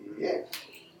 Yeah.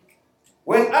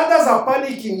 When others are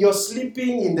panicking, you're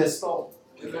sleeping in the storm.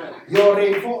 Amen. You're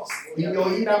reinforced in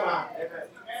your inner man. Amen.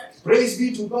 Praise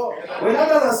be to God. When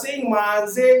others are saying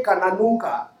maanze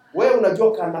kananuka, wewe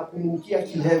unajua kanakunukia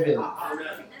ki heaven.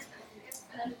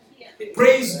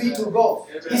 Praise be to God.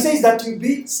 He says that you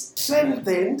be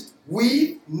strengthened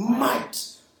with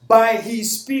might by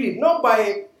his spirit, not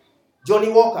by Johnny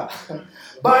Walker,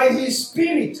 by his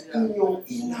spirit in your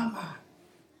inner man.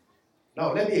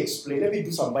 Now let me explain. Let me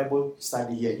do some Bible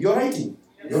study here. You're writing.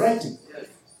 You're writing.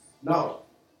 Now,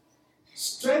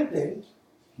 strengthened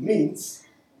means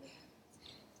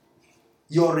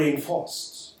you're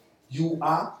reinforced. You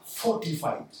are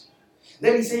fortified.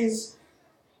 Then he says,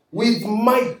 with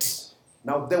might.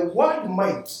 Now, the word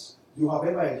might, you have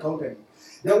ever encountered it.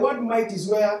 The word might is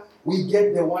where we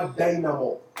get the word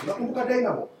dynamo. Unakumbuka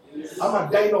dynamo? I'm a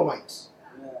dynamite.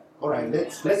 All right,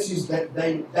 let's use that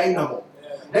dynamo.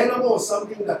 Dynamo was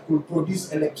something that could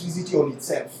produce electricity on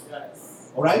itself.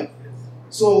 All right?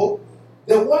 So,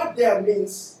 the word there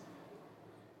means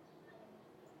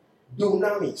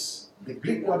dunamis. The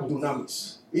Greek word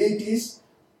dunamis. It is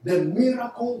the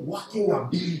miracle working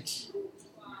ability.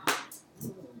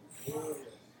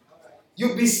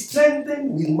 You'll be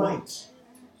strengthened with might.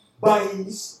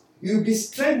 You'll be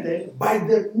strengthened by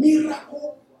the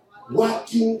miracle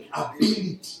working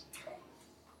ability.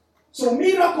 So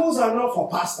miracles are not for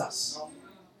pastors.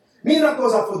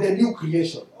 Miracles are for the new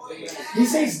creation. He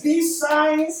says, these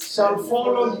signs shall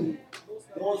follow you.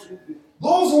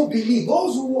 Those who believe,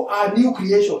 those who are new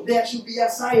creation, there should be a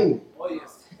sign. Oh,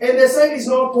 yes. And the sign is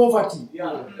not poverty. Yeah.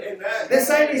 Amen. The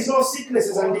sign is not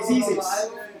sicknesses and diseases.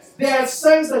 There are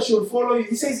signs that should follow you.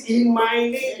 He says, in my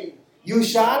name, you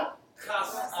shall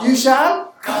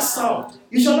cast out.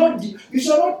 You shall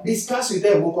not discuss with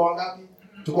them.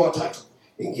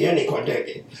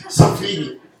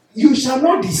 You shall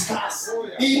not discuss.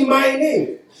 In my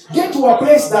name. Get to a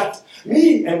place that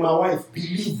me and my wife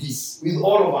believe this with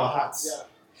all of our hearts.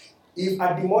 If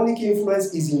a demonic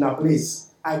influence is in a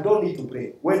place, I don't need to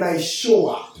pray. When I show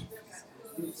up.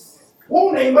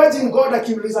 Won't imagine God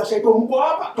akiuliza Shaitan, mko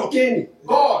hapa? Tokeni.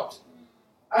 God.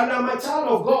 And I'm a child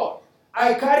of God.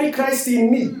 I carry Christ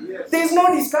in me. Yes. There's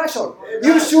no discussion. Amen.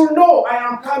 You should know I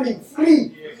am coming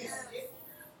free. Yes.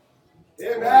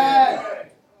 Amen.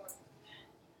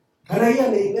 Can I hear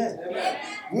an amen? Amen?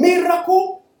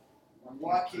 Miracle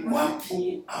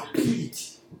working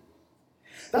ability.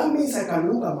 That means I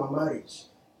can look at my marriage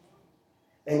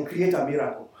and create a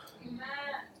miracle. Amen.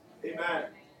 Amen.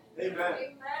 Amen.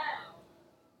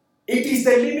 It is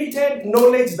the limited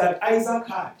knowledge that Isaac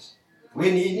had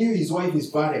when he knew his wife is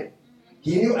barren.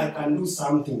 He knew I can do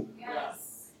something.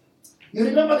 Yes. You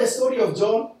remember the story of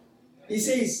John? He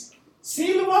says,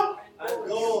 silver and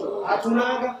gold,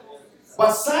 hatunaga,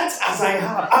 but such as I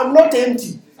have, I'm not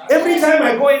empty. Every time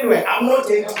I go anywhere, I'm not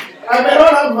empty. I may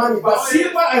not have money, but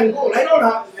silver and gold, I don't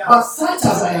have, but such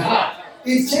as I have,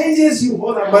 it changes you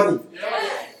more than money.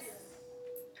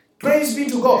 Praise be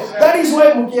to God. That is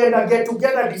why mkienda get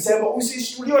together December,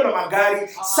 usishtuliwe na magari,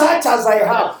 such as I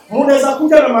have. Munaweza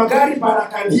kuja na magari, but I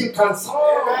can heal cancer.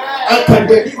 I can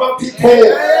deliver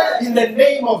people in the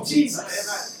name of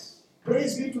Jesus.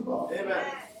 Praise be to God. Amen.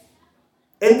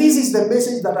 And this is the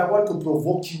message that I want to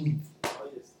provoke you with.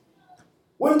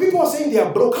 When people are saying they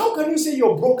are broke, how can you say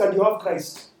you're broke and you have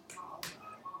Christ?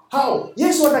 How?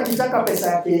 Yesu atakitaka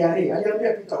pesa ya KRA.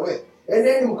 Aliambia Peter, we,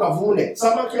 endeni mkavune.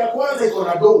 Samaki ya kwanza iko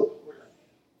na do.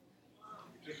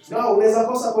 Now, unaweza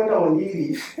kosa kwenda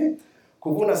Ondiri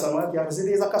kuvuna samaki hapa.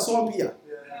 Zinaweza kasoma pia.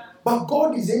 But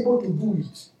God is able to do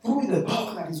it through the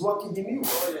power that is working in you.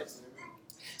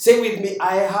 Say with me,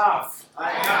 I have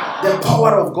the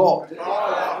power of God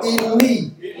in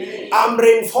me. I'm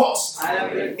reinforced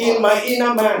in my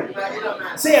inner man.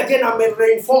 Say again, I'm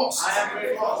reinforced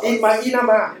in my inner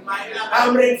man.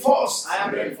 I'm reinforced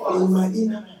in my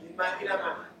inner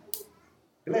man.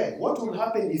 Glenn, what will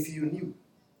happen if you knew,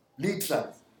 literally,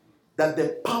 that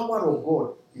the power of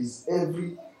God is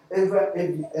evident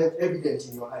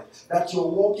in your life? That you're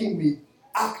walking with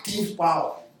active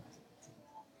power.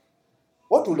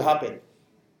 What will happen?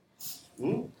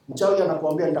 Mchawi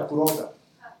anakuambia nitakuroga.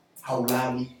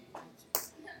 Haulali.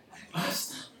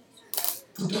 Pastor,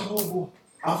 tutarogo.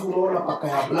 Afu unaona paka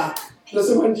ya black.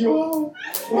 Unasema ndio wao.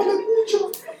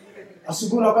 Wanakucha.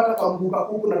 Asubuhi unapata kambuka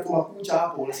kuku na tumakucha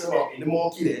hapo. Unasema ni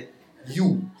mwokile.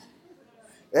 You.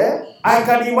 I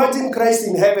can imagine Christ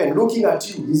in heaven looking at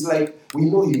you. He's like, we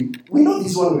know him. We know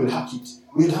this one will hack it.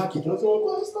 We'll hack it.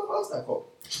 Pastor, come.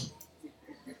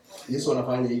 Yes,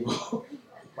 wanafanya hivyo.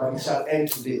 But it shall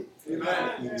end today.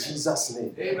 Amen. In Jesus'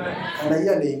 name. Amen. And I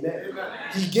hear an amen. Amen.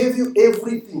 He gave you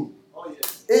everything. Oh,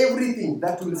 yes. Everything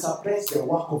that will suppress the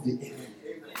work of the enemy.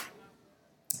 Amen.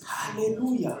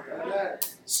 Hallelujah. Amen.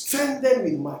 Strengthened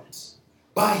with might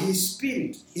by his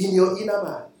spirit in your inner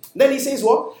man. Then he says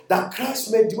what? That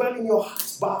Christ may dwell in your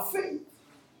hearts by faith.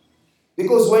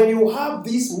 Because when you have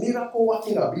this miracle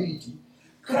working ability,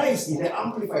 Christ in the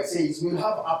Amplified says will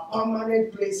have a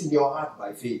permanent place in your heart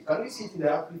by faith. Can we see it in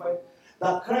the Amplified?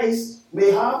 That Christ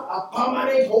may have a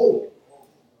permanent home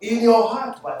in your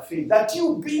heart by faith. That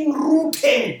you being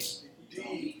rooted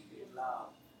deep in love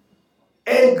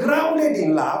and grounded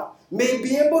in love may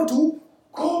be able to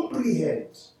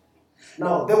comprehend.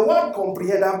 Now, the word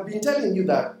comprehend, I've been telling you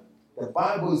that the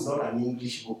Bible is not an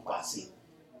English book per se.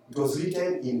 It was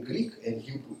written in Greek and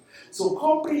Hebrew. So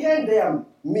comprehend there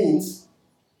means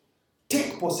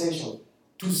take possession,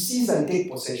 to seize and take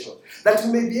possession. That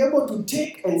you may be able to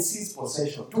take and seize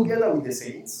possession together with the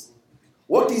saints.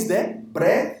 What is the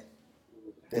breadth,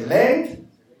 the length,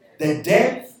 the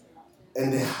depth,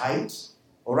 and the height?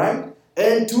 All right?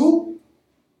 And to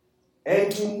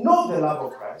know the love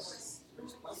of Christ.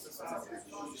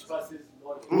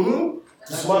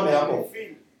 Tusimame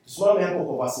hapo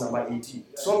kwa verse number 18.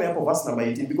 Tusimame hapo verse number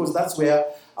 18 because that's where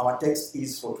our text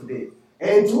is for today.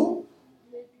 And to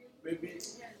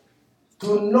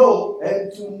know.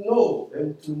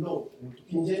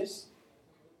 King James.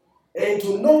 And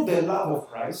to know the love of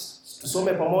Christ.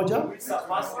 Tusome pamoja.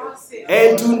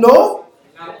 And to know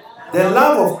the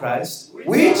love of Christ,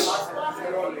 which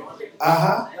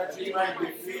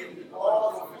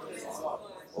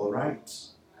all right.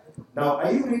 Now,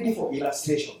 are you ready for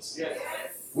illustrations? Yes.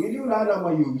 Will you learn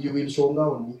or you will show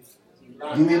down?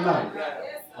 You will learn.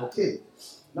 Okay.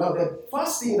 Now, the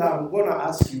first thing that I'm going to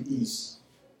ask you is,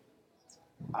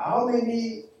 how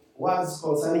many words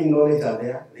concerning knowledge are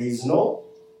there? There is know,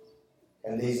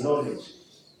 and there is knowledge.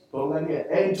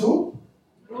 And to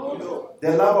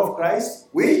the love of Christ,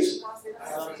 which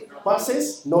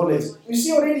passes knowledge. You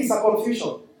see already it's a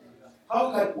confusion.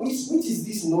 Which is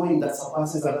this knowing that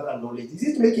surpasses another knowledge? Is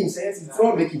it making sense? It's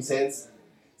not making sense.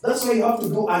 That's why you have to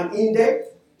do an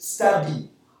in-depth study.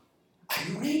 Are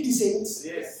you ready, saints?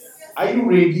 Yes. Are you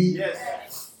ready? Yes.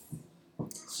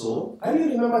 So, can you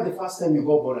remember the first time you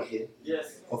got born again? Yes.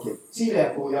 Okay. Si ile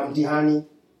ya mtihani,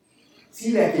 si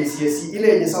ile ya KCSE, ile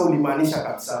yenye sasa ulimaanisha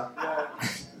kabisa.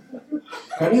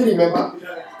 Can you remember?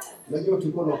 Unajua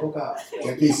tulikuwa tunaokoka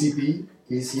ya KCPE,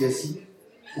 KCSE.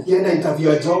 Ukienda interview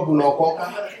ya job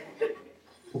unaokoka.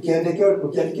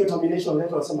 Ukiandikia termination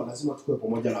letter unasema lazima tukue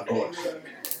pamoja na God.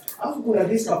 Alafu kuna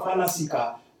this fallacy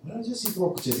ka unajua si tu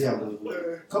kuchezea Mungu.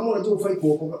 Kama unajua ufai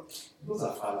kuokoka, those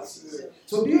are fallacies.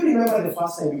 So do you remember the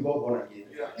first time you got born again?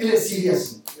 Ile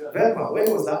seriously. Remember,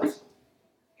 when was that?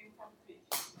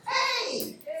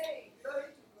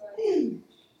 Hey.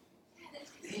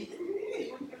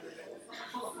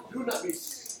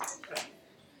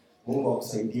 Mungu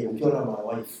akusaidie ukiona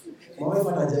my wife. My wife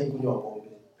anajai kunywa pombe.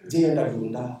 Je, enda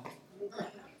dunda.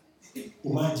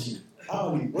 Imagine.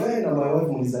 Wewe na my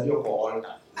wife mlizaliwa kwa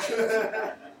altar.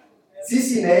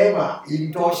 Sisi neema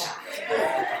ilitosha.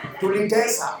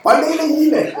 Tulitesa. Pande ile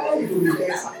nyingine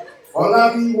tulitesa.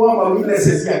 Wangapi wa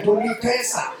witnesses ya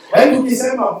tulitesa. Yaani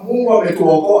tukisema Mungu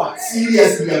ametuokoa,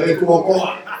 seriously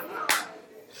ametuokoa.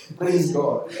 Praise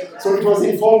God. So it was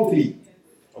in Form 3.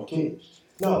 Okay.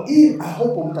 Now, I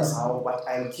hope umtasahau, but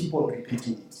I'll keep on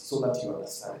repeating it so that you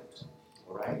understand it.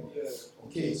 All right?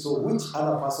 Okay. So which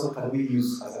other person can we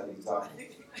use as an example?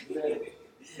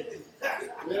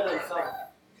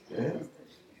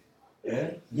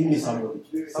 Yeah? Give me somebody.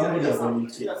 Somebody has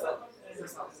volunteered.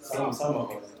 Some of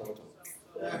them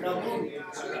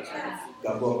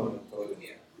Gabo.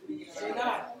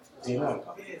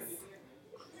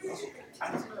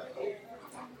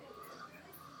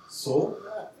 So,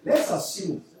 let's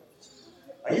assume.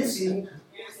 Are you seeing?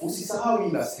 Usisahau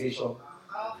illustration.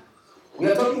 We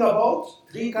are talking about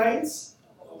 3 kinds.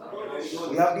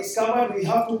 We have discovered we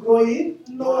have to grow in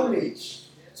knowledge.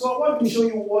 So I want to show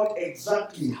you what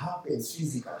exactly happens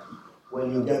physically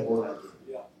when you get born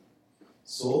again.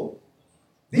 So,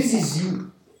 this is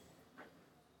you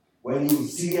when you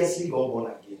seriously got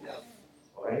born again.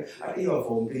 Alright? I think you're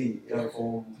from 3.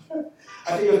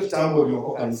 I think you're kitambo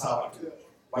uliokoka ni sawa.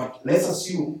 But let's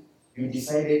assume you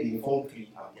decided in Form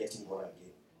 3 I'm getting born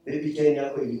again. Maybe Kenya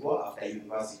yako ilikuwa after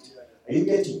university. Are you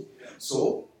getting?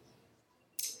 So,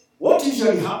 what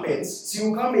usually happens,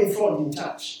 you come in front in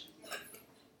church.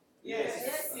 Yes.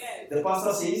 The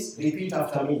pastor says, repeat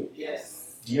after me.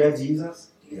 Yes. Dear Jesus,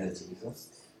 dear Jesus.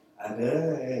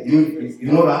 And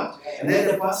you know that? And then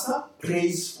the pastor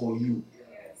prays for you.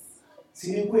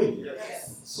 See me quick?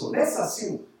 Yes. So let's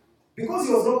assume, because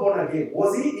he was not born again,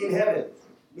 was he in heaven?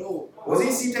 No. Was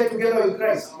he seated together with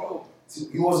Christ? No. So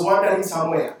he was wandering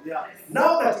somewhere. Yeah.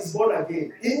 Now that he's born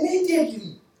again,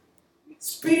 immediately,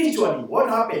 spiritually, what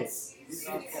happens?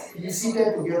 He's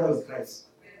seated together with Christ.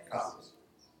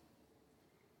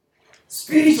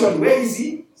 Spiritually, where is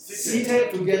he?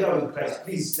 Seated together with Christ.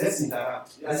 Please, let's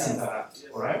interact. Let's interact.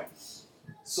 Alright?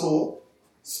 So,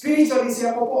 spiritually, is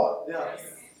here for Yeah.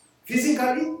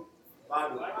 physically?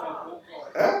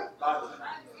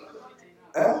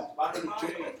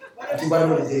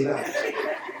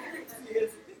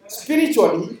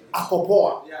 Spiritually, ako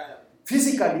poa.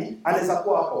 Physically, anaweza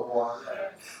kuwa ako poa.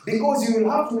 Because you will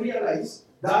have to realize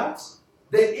that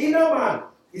the inner man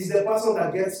is the person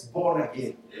that gets born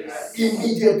again. Yes.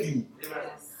 Immediately.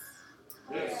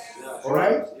 Yes.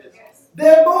 Alright?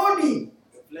 The body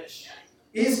The flesh.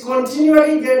 is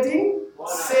continually getting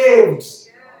saved.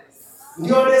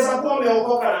 Ndio anaweza kuwa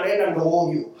ameokoka na anaenda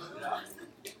ndoovyo.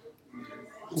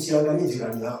 Usiangalie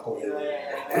jirani yako wewe.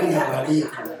 Angalia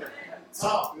tu.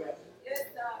 Sawa.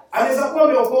 Anaweza kuwa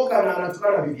ameokoka na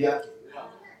anatukana bibi yake.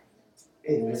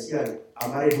 Nimesikia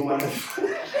amare dumana.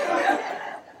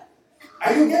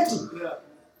 Are you getting? Yeah.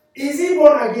 Is he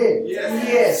born again? Yes.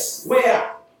 Yes. Where?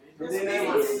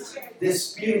 Yes. The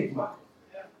spirit man.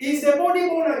 Is the body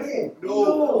born again?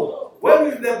 No. When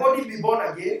will the body be born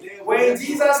again? When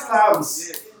Jesus comes.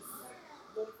 Yes.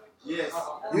 Yes.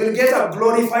 You will get a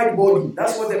glorified body.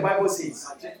 That's what the Bible says.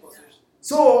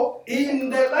 So, in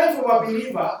the life of a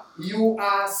believer, you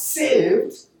are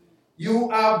saved. You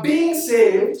are being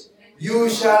saved. You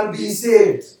shall be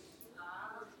saved.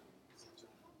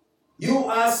 You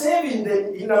are saved in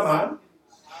the inner man.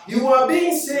 You are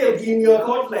being saved in your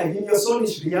thought life, in your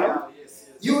soulish realm.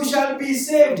 You shall be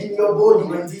saved in your body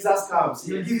when Jesus comes.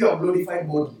 He will give you a glorified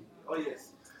body. Oh, yes.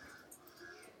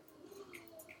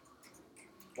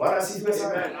 Wala sifiwe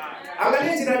sana.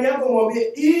 Angalia jirani yako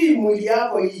mwambie hii mwili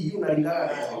yako hii unalingana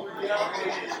nayo.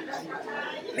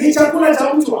 Ni chakula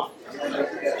cha mchwa.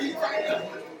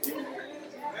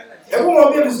 Hebu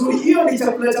mwambie vizuri hiyo ni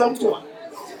chakula cha mchwa.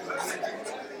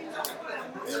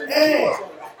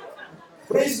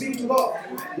 Praise be to God.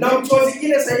 Na mchozi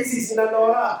zingine saizi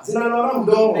zinanora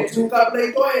mdomo. Kabla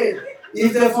itoe,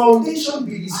 if the foundation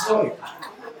be destroyed,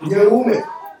 nyeume.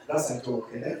 That's a joke,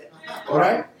 eh?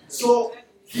 Alright? So,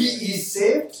 he is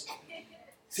saved.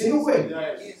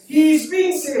 He is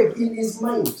being saved in his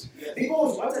mind.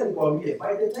 Because what I'm going to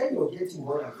by the time you're getting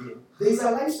born again, there is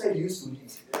a lifestyle you used to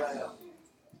live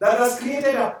that has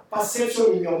created a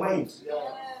perception in your mind.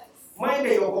 Mind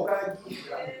yokokagi.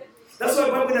 That's why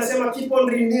Bible is saying keep on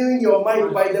renewing your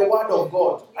mind by the word of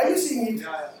God. Are you seeing it?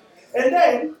 And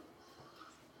then,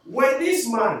 when this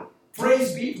man,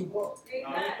 praise be to God,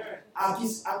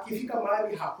 akifika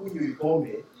mahali hakunywi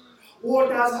pombe,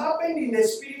 what has happened in the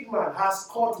spirit man has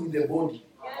caught with the body.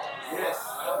 Yes.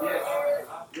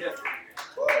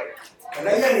 Can I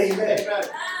hear an amen?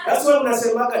 That's why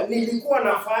unasemaga nilikuwa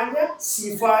nafanya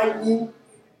sifanyi.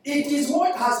 It is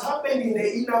what has happened in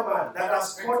the inner man that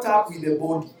has caught up with the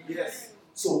body. Yes.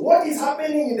 So what is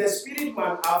happening in the spirit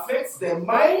man affects the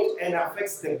mind and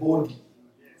affects the body.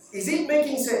 Is it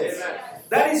making sense? Amen.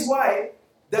 That is why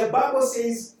the Bible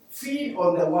says feed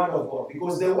on the word of God,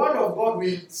 because the word of God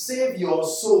will save your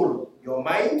soul, your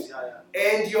mind,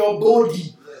 and your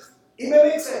body. Yes. It may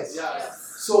make sense. Yes.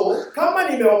 So, kama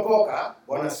nimeokoka,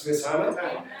 Bwana asifiwe sana,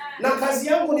 na kazi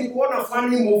yangu ni kuona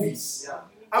funny movies.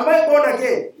 Am I born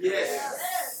again?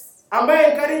 Yes. Am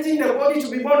I encouraging the body to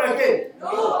be born again?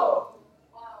 No.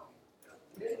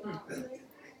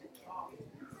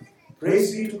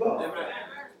 Praise be to God. Amen.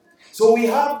 So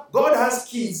God has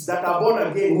kids that are born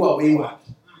again who are wayward.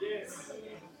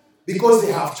 Because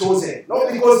they have chosen,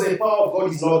 not because the power of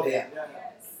God is not there.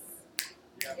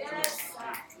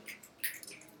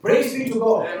 Praise be to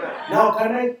God. Amen. Now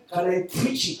can I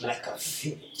preach it like a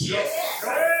feel it? Yes.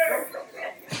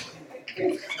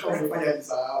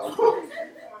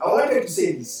 I wanted to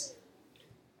say this.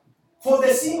 For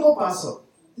the single person,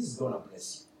 this is gonna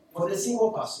bless you. For the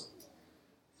single person,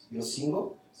 you're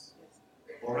single,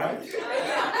 alright?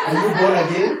 Are you born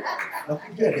again?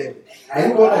 Are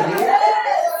you born again?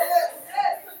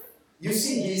 You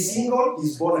see, he's single,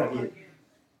 he's born again.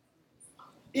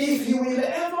 If he will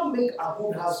ever make a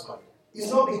good husband, it's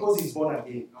not because he's born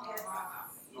again.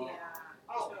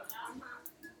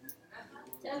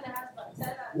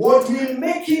 What will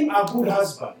make him a good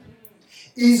husband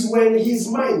is when his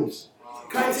mind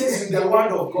catches with the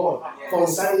word of God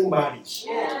concerning marriage.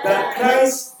 That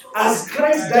Christ, as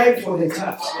Christ died for the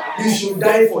church, you should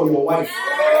die for your wife.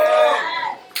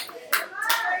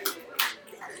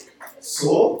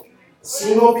 So,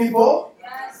 single people,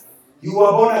 you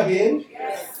are born again,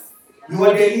 you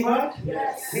are delivered,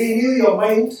 renew your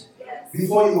mind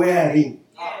before you wear a ring.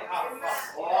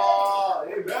 Oh,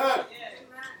 amen.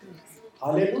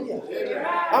 Hallelujah.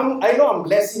 I know I'm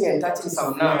blessing and touching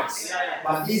some nerves,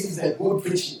 but this is a good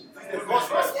preaching.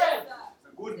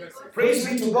 Praise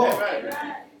be to God.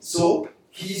 So,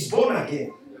 he is born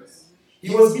again. He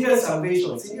was given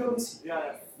salvation. Senior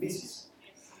Mrs.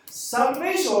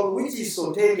 Salvation, which is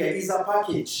soteria, is a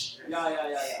package.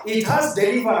 It has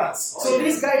deliverance. So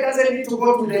this guy doesn't need to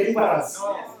go to deliverance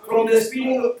from the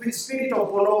spirit of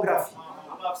pornography.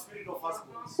 I'm a spirit of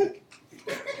husbands.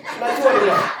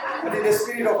 But in the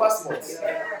spirit of husbands.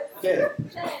 Okay.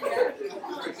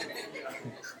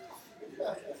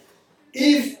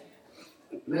 If,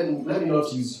 let me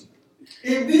not use you.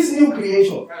 If this new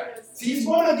creation, see, he's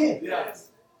born again, Yes.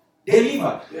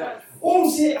 delivered, Yes.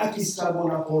 say akistruggle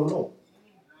na porno.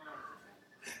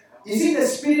 Is it the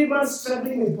spirit man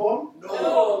struggling with porn?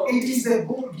 No. It is the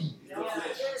body. The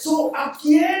flesh. So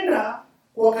akienda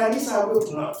kwa kanisa ambayo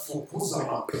tunafukuza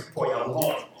mapepo ya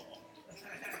ngono.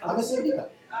 Amesaidika?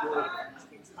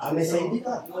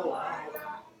 Amesaidika?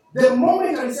 The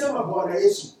moment alisema Bwana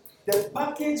Yesu, the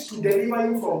package to deliver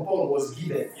you from porn was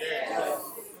given. Yes.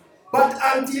 But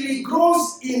until he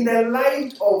grows in the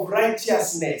light of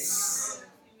righteousness,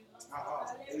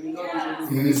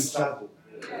 he will struggle.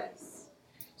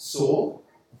 So,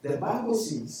 the Bible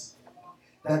says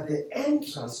that the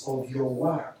entrance of your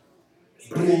word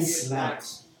brings light.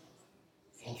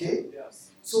 Okay?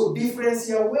 Yes. So, difference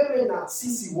ya wewe na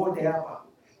sisi wote hapa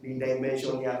ni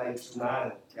dimension ya light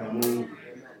tunayo ya Mungu.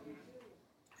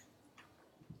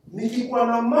 Nikikuwa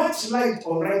na much light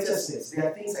on righteousness, there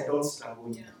are things I don't struggle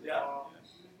with. Yeah.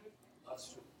 That's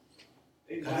true.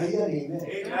 Can I hear an amen?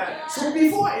 Amen. So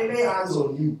before I lay hands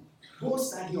on you, go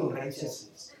study on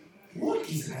righteousness. What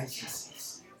is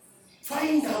righteousness?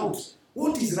 Find out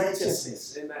what is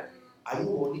righteousness. Amen. Are you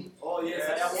holy? Oh, yes,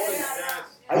 I am holy. Yes.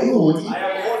 Are you holy? I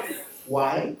am holy.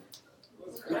 Why?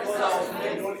 Because I was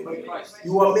made holy by Christ.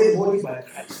 You are made holy by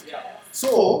Christ. Yeah.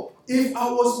 So, if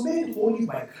I was made holy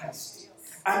by Christ,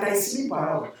 and I sleep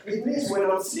around. It means when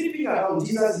I'm sleeping around,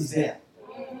 Jesus is there.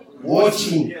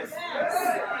 Watching.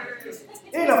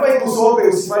 Inafai kusome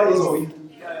usifanye hizo vitu.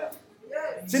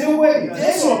 Si ni kweli?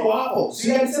 Yesu hapo hapo.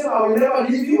 Si alisema I will never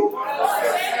leave you?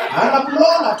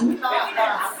 Anakuona tu.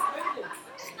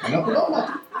 Anakuona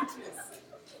tu.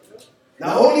 Na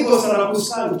Holy Ghost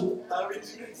anakuscan tu.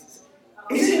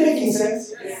 Is it making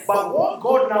sense? But what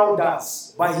God now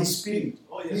does by His Spirit,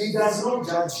 He does not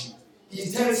judge you.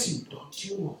 He tells you, don't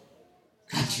you know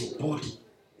that your body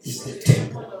is the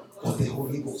temple of the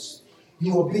Holy Ghost?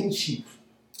 You are being cheap.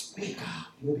 Wake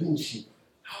up. You are being cheap.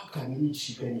 How can you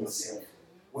cheapen yourself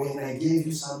when I gave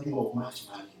you something of much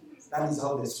value? That is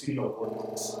how the Spirit of God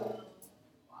works.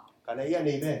 Can I hear an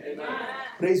amen? Amen?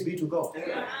 Praise be to God.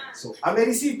 Amen. So, I may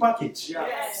receive package.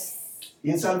 Yes.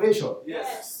 In salvation.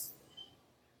 Yes.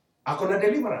 Akona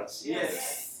deliverance.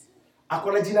 Yes.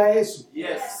 Akona jina Yesu.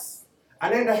 Yes.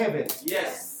 Anaenda heaven.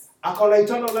 Yes. Akona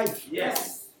eternal life.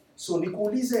 Yes. So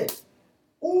nikuulize,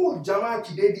 jamaa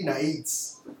kidedi na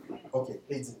AIDS. Okay,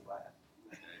 AIDS ni baya.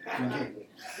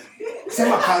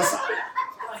 Sema cancer.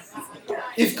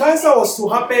 If cancer was to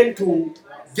happen to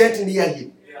get near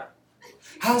him,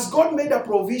 has God made a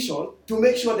provision to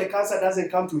make sure the cancer doesn't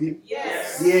come to him?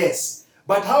 Yes. Yes.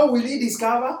 But how will he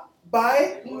discover?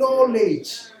 By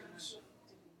knowledge.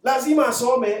 Lazima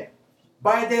asome,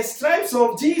 by the stripes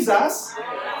of Jesus,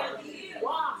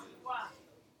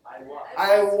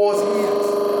 I was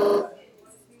healed.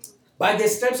 By the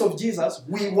stripes of Jesus,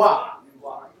 we were.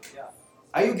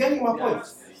 Are you getting my point?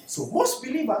 So most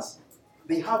believers,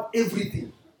 they have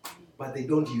everything, but they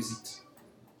don't use it.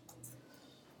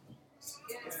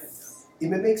 It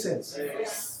may make sense.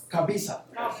 Kabisa.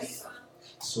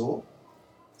 So,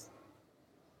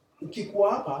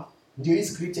 ukikuwa hapa, ndio hii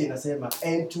scripture inasema,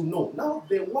 and to know. Now,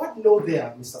 the word know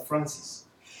there, Mr. Francis,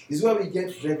 is where we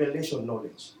get revelation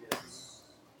knowledge.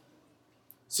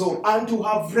 So, and to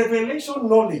have revelation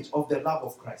knowledge of the love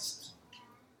of Christ.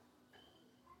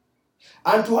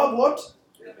 And to have what?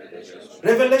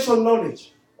 Revelation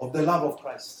knowledge of the love of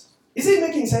Christ. Is it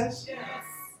making sense? Yes.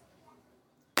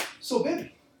 So,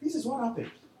 baby, this is what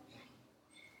happened.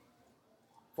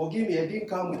 Forgive me, I didn't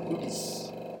come with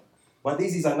goodies. But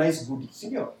this is a nice goodie.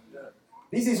 Senior.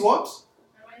 This is what?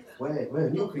 Where?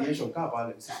 New creation.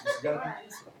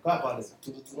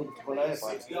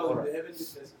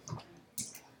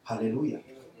 Hallelujah.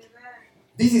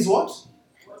 This is what?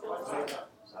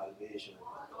 Salvation.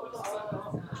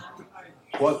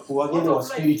 Who again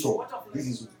was spiritual.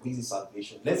 This is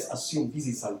salvation. Let's assume this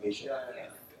is salvation.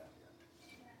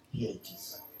 Here it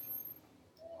is.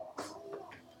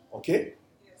 Okay?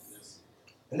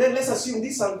 And then let's assume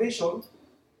this salvation,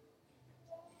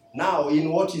 now in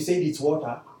what you said it's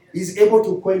water, is able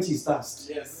to quench his thirst.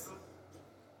 Yes.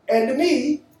 And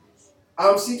me,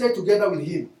 I'm seated together with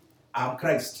him. I'm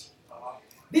Christ.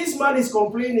 This man is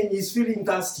complaining, he's feeling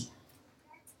thirsty.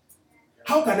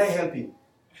 How can I help him?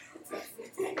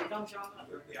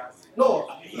 No,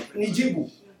 nijibu.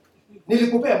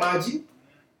 Nilikupea maji.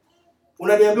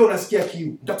 Unaniambia unasikia kiu.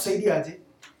 Nitakusaidia aje?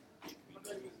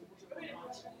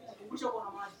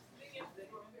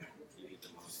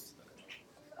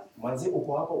 Manzi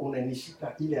uko hapo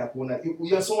unanishika ile ya kuona.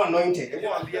 You are so anointed.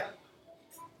 Hebu ambia.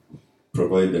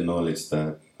 Provide the knowledge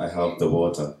that I have the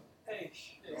water.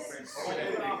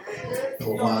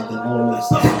 Provide the knowledge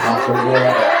that I have the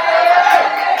water.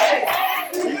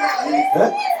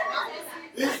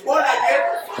 He's born again.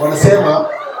 Wanasema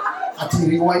ati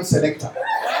rewind selector.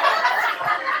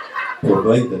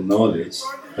 Provide the knowledge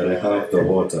that I have the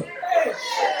water.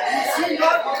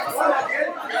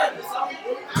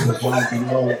 Provide the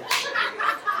knowledge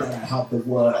that I have the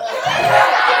word.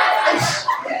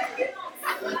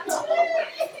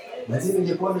 Lazima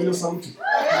ningekuwa na hiyo sauti.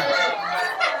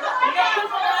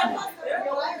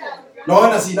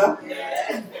 Naona sina.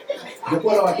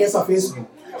 Ningekuwa na wakesa Facebook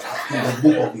in the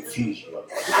book of Ephesians.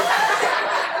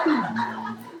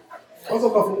 Kwanza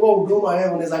ukafungua huduma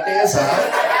unaweza kesa.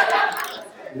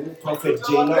 Prophet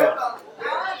Jaina.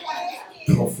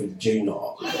 Prophet Jaina.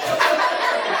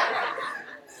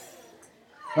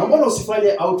 Na mbona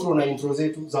usifanye outro na intro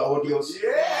zetu za audios?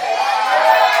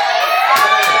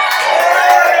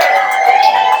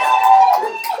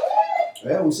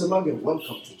 Usemange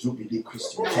welcome to Jubilee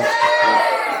Christian Church.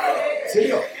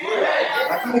 Serio?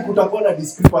 Lakini kutakuwa na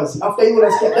discrepancy. After you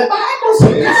unasikia the Bible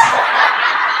says.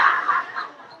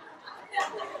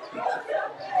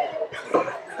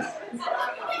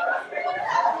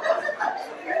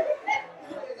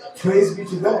 Praise be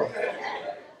to God.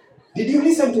 Did you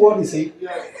listen to what he said?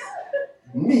 Yes.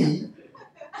 Me,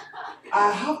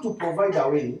 I have to provide a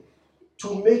way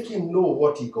to make him know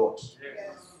what he got.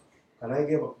 Yes. Can I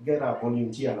get a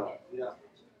volunteer now? Yeah.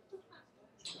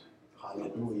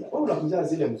 Hallelujah. Oh, unakuja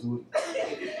zile mzuri.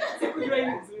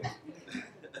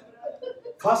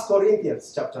 1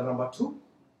 Corinthians chapter number 2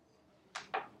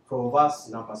 from verse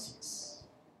number 6.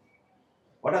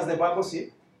 What does the Bible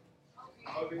say?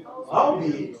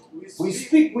 Howbeit, we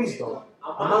speak wisdom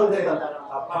among them that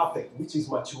are perfect, which is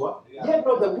mature, yet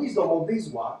not the wisdom of this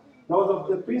world, nor of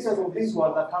the princes of this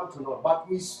world that come to naught. But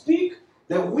we speak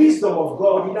the wisdom of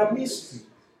God in a mystery,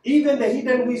 even the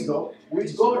hidden wisdom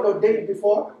which God ordained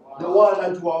before the world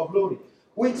unto our glory,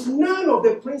 which none of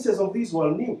the princes of this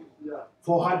world knew.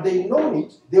 For had they known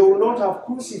it, they would not have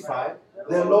crucified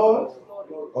the Lord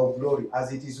of glory.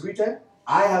 As it is written,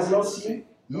 eye has not seen,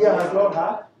 ear has not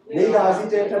heard, neither has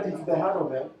it entered into the heart of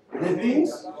them the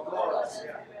things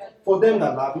for them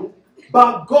that love him.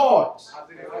 But God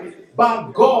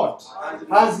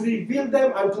has revealed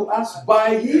them unto us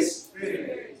by his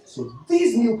Spirit. So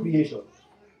this new creation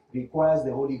requires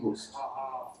the Holy Ghost.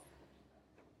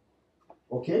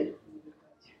 Okay?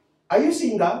 Are you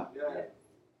seeing that?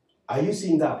 Are you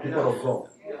seeing that, people of God?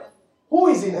 Who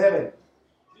is in heaven?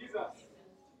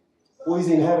 Who is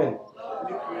in heaven?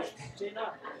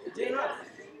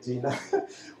 Gina.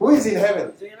 Who is in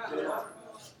heaven?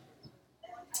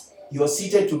 You are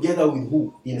seated together with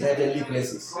who in heavenly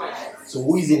places? So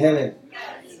who is in heaven?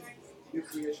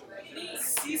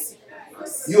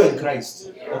 You and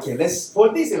Christ. Okay, let's for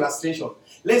this illustration.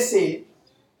 Let's say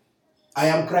I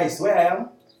am Christ. Where I am?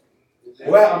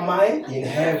 Where am I? In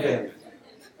heaven.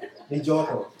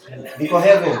 Nijoto. Niko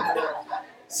heaven.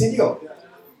 Sindio?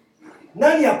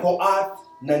 Nani yako earth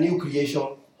na new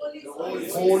creation?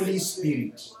 Holy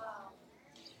Spirit.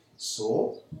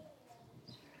 So,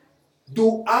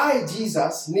 do I,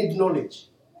 Jesus, need knowledge?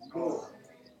 No.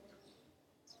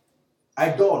 I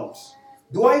don't.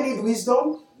 Do I need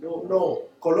wisdom? No.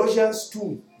 Colossians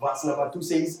 2, verse number 2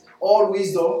 says, all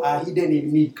wisdom are hidden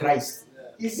in me, Christ.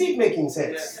 Is it making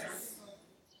sense? Yes.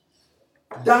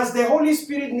 Does the Holy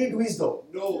Spirit need wisdom?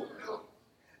 No.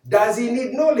 Does he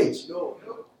need knowledge? No.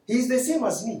 He's the same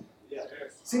as me. Yes.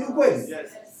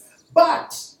 Yes.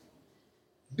 But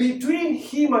between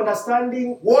him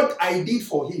understanding what I did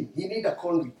for him, he need a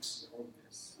conduit.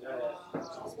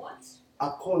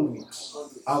 A conduit.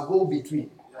 A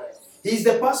go-between. He's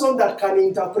the person that can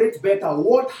interpret better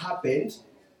what happened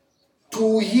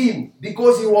to him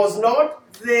because he was not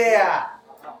there.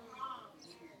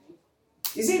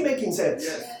 Is it making sense?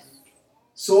 Yes.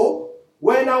 So,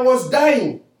 when I was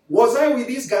dying, was I with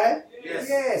this guy?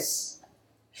 Yes.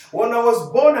 When I was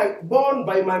born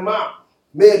by my mom,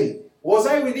 Mary, was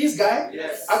I with this guy?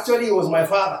 Yes. Actually, he was my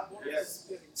father.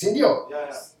 Yes. Sindio?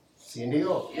 Yes.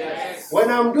 Sindio? Yes. When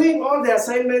I'm doing all the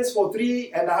assignments for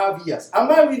 3.5 years,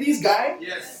 am I with this guy?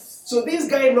 Yes. So this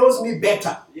guy knows me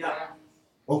better. Yeah.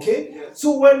 Okay? Yes.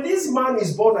 So when this man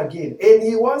is born again and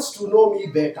he wants to know me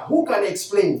better, who can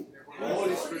explain? The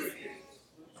Holy Spirit.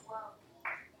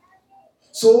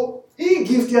 So he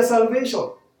gives you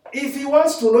salvation. If he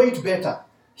wants to know it better,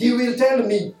 he will tell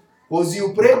me, because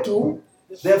you pray to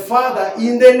the Father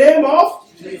in the name of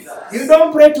Jesus. You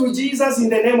don't pray to Jesus in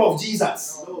the name of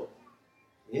Jesus. No.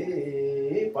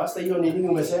 Hey, Pastor, you nini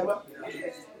umesema?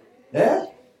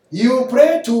 You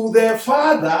pray to the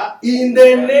Father in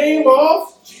the name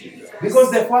of Jesus.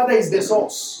 Because the Father is the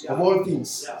source of all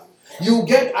things. You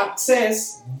get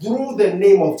access through the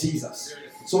name of Jesus.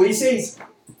 So he says,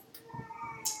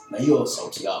 na hiyo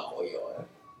sauti yako hiyo.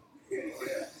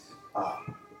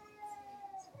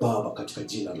 Baba katika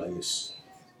jina la Yesu.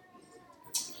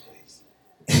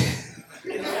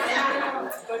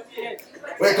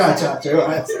 Weka chache.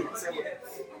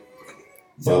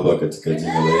 Baba katika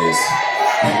jina la Yesu.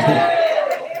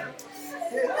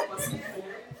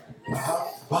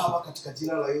 Baba katika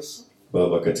jina la Yesu.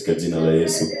 Baba katika jina la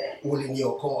Yesu.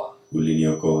 Uliniokoa.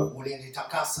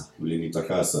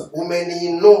 Ulinitakasa.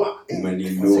 Umeniinua.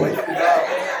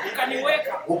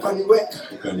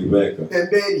 Ukaniweka.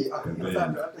 Pembeni.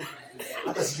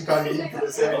 Hata sifikani hivi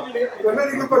tunasema.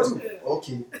 Pembeni kwa tu.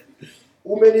 Okay.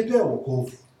 Umenipea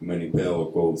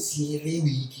wokovu.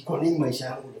 Sielewi kwa nini maisha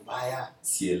yangu ni mbaya.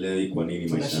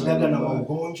 Tunashindana na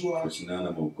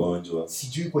magonjwa.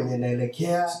 Sijui kwenye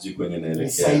naelekea.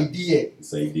 Nisaidie.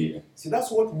 See,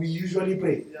 that's what we usually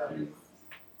pray.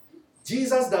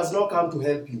 Jesus does not come to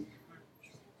help you.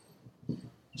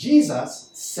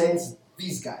 Jesus sends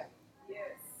this guy.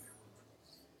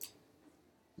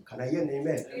 Can I hear an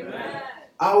amen? Amen?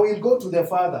 I will go to the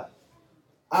Father.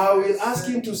 I will ask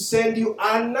him to send you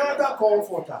another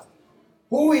comforter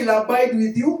who will abide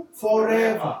with you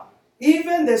forever.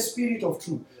 Even the Spirit of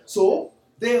truth. So,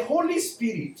 the Holy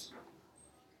Spirit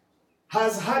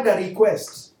has had a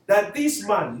request that this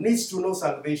man needs to know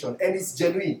salvation and it's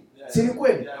genuine. Si ni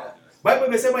kweli? Bible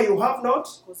imesema you have not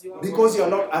because you are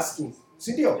not asking.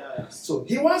 Si ndio? So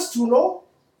he wants to know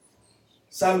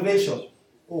salvation.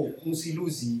 Oh,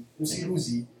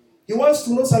 msiluzi. He wants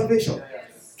to know salvation.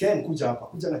 Ken, kuja hapa.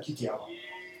 Kuja na kiti hapa.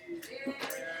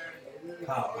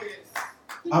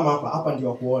 Ama hapa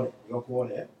ndio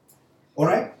kuone.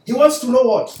 Alright? He wants to know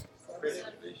what?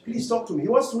 Please talk to me. He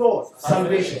wants to know what?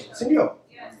 Salvation. Sindio?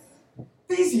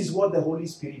 This is what the Holy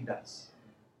Spirit does.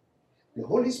 The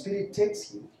Holy Spirit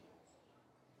takes him.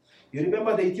 You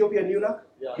remember the Ethiopian eunuch?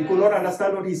 He could not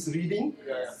understand what he's reading.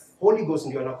 Holy Ghost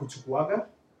ndio anakuchukuaga.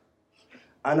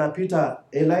 Anapita,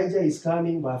 Elijah is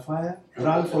coming by fire.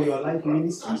 Run for your life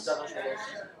ministries.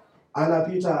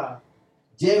 Anapita,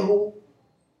 Jehu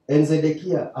and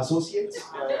Zedekiah associates.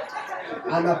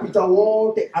 Anapita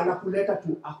wote, anakuleta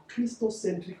to a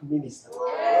Christocentric minister.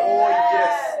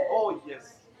 Oh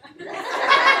yes.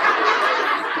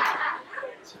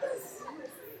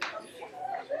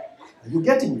 Are you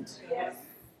getting it? Yes.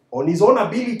 On his own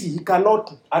ability, he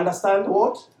cannot understand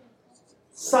what?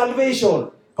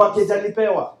 Salvation. Package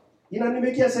alipewa.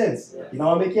 Inanimekia sense? Yeah.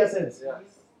 Inawamekia sense? Yeah.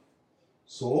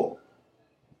 So,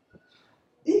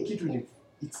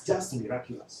 it's just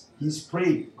miraculous. He's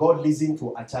praying. God listening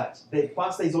to a church. The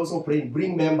pastor is also praying.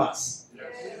 Bring members.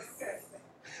 Yes.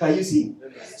 Can you see?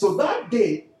 So that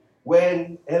day,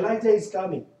 when Elijah is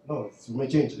coming, it may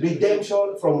change.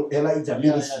 Redemption from Elijah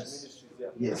Ministries.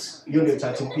 Yes, you're the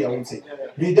church in here, I would say.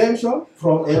 Redemption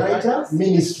from Elijah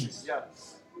Ministries.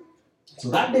 So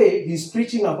that day, he's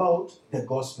preaching about the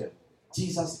gospel.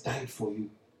 Jesus died for you.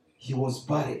 He was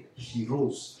buried. He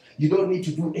rose. You don't need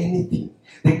to do anything.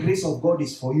 The grace of God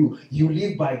is for you. You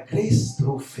live by grace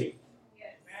through faith.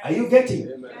 Are you getting?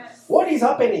 What is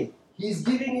happening? He's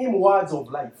giving him words of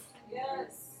life.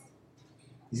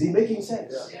 Is it making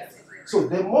sense? So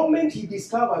the moment he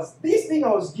discovers this thing I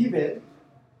was given,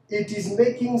 it is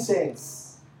making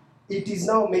sense. It is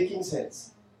now making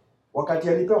sense. Wakati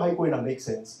alipewa haikuwa ina make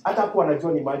sense. Hata kuwa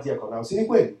anajua ni maji yako nao. Si ni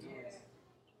kweli?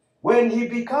 When he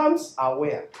becomes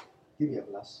aware. Give me a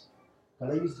glass.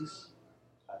 Can I use this?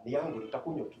 Ni yangu,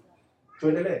 nitakunywa tu.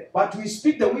 Tuendelee. But we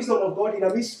speak the wisdom of God in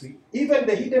a mystery. Even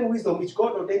the hidden wisdom which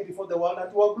God ordained before the world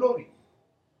unto our glory.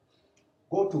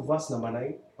 Go to verse number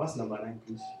 9. Verse number 9,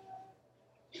 please.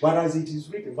 But as it is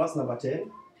written, verse number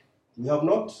 10. We have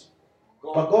not...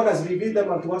 But God has revealed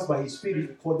them unto us by His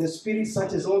Spirit, for the Spirit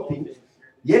searches all things.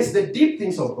 Yes, the deep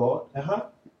things of God.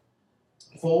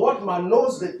 For what man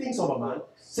knows the things of a man,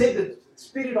 say the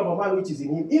Spirit of a man which is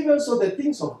in him. Even so the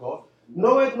things of God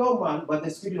knoweth no man but the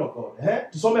Spirit of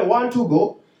God. To some 1, 2,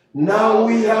 go. Now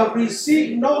we have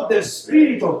received not the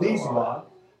spirit of this world,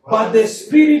 but the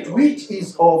Spirit which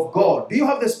is of God. Do you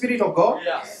have the Spirit of God?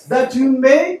 Yes. That you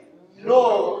may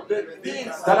know the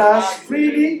things that are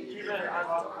freely given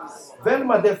unto us.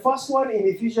 Velma, the first one in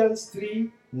Ephesians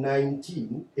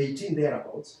 3:19, 18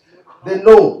 thereabouts. The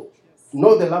know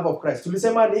the love of Christ.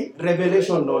 Tulisema ni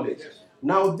revelation knowledge.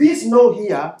 Now this know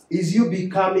here is you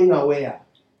becoming aware.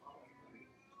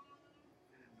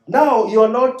 Now you are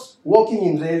not walking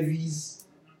in reveries.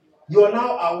 You are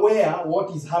now aware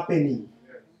what is happening.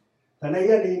 Can I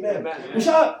hear an amen?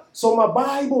 Usha soma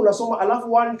Bible, unasoma alafu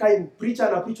one time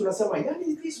preacher na preach unasema,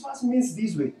 yani this verse means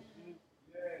this way.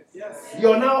 Yes.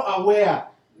 You are now aware.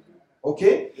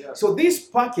 Okay? Yes. So this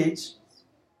package,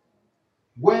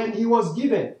 when he was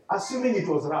given, assuming it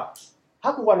was wrapped,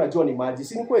 hakuwa anajua ni maji,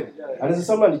 si ni kweli?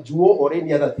 Anasema ni juo or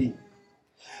any other thing.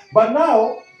 But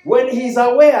now, when he's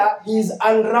aware, he's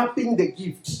unwrapping the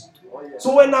gift. Oh, yeah.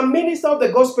 So when a minister of the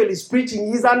gospel is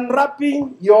preaching, he's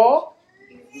unwrapping your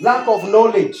lack of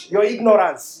knowledge, your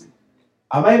ignorance.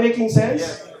 Am I making sense?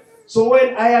 Yes. So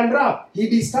when I unwrap, he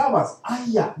discovers,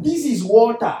 this is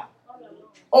water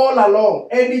all along.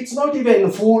 And it's not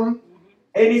even full. And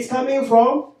it's coming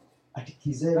from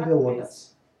Kizembe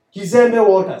waters. Kizembe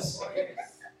waters.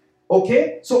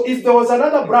 Okay? So if there was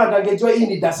another brand, angejua hii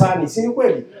ni Dasani. Si ni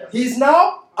kweli? He's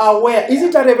now aware. Is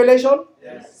it a revelation?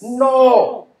 Yes.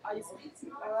 No.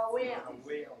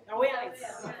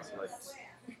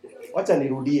 Wacha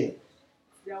nirudie.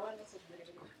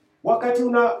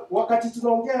 Wakati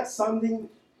tunaongea something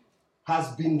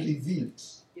has been revealed.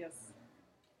 Yes.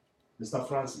 Mr.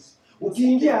 Francis.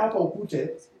 Ukiingia hapa ukute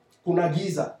kuna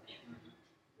giza.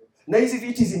 Na hizi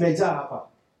viti zimejaa hapa.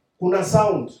 Kuna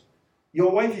sound.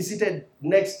 Your wife is seated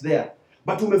next there.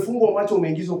 But umefungwa macho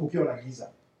umeingizwa kukiwa na giza.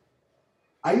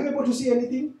 Are you able to see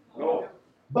anything? No.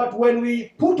 But when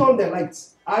we put on the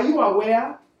lights, are you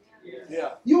aware?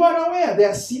 Yeah. You are aware. There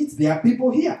are seats, there are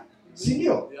people here.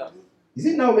 Sindio? Yeah. Is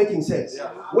it now making sense?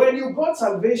 Yeah. When you got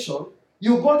salvation,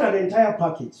 you got an entire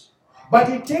package. But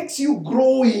it takes you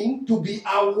growing to be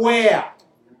aware.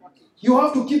 You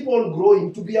have to keep on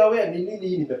growing to be aware.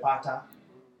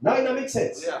 Now it makes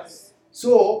sense. Yes.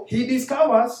 So he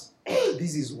discovers, hey,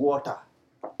 this is water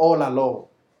all along.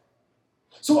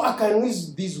 So I can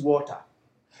use this water.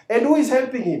 And who is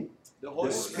helping him?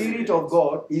 The Spirit of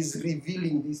God is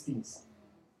revealing these things.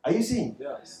 Are you seeing?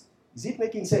 Yes. Is it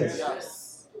making sense?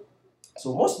 Yes.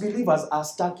 So most believers are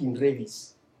stuck in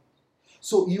ravis.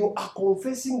 So you are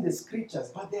confessing the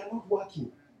scriptures, but they are not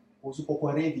working. Usipo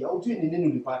kwa revi, haujui ni nini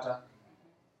ulipata.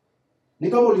 Ni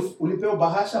kama ulipewa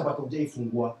bahasha but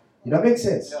hujaifungua. It make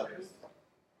sense? Yes.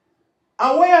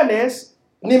 Awareness,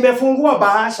 nimefungua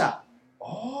bahasha.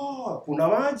 Oh, kuna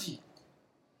maji.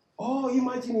 Oh,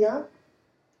 imagine ya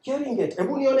carrying it.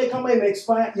 Hebu nione kama ime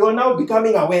expire. You are now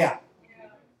becoming aware.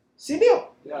 Si ndio?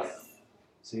 Yes.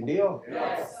 Si ndio?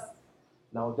 Yes.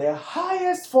 Now, the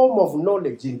highest form of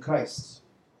knowledge in Christ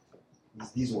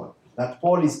is this one that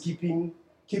Paul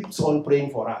keeps on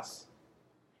praying for us.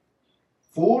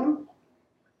 Full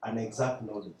and exact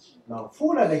knowledge. Now,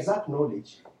 full and exact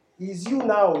knowledge is you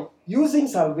now using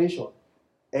salvation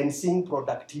and seeing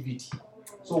productivity.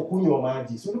 So, kunywa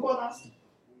maji. So, ulikuwa thirsty?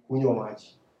 Kunywa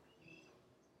maji.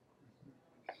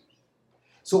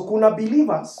 So, kuna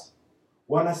believers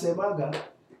wanasemaga,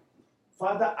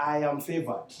 Father, I am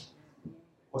favored.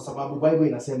 Kwa sababu Bible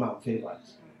inasema I'm favored.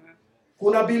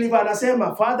 Kuna believer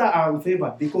anasema, Father, I am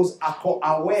favored because ako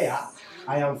aware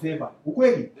I am favored.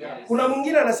 Ukweli? Yes. Kuna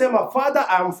mwingine anasema, Father,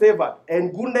 I am favored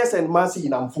and goodness and mercy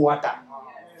inamfuata.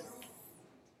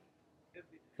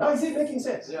 Now is it making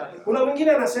sense? Yes. Kuna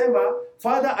mwingine anasema,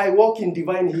 Father, I walk in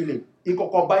divine healing. Iko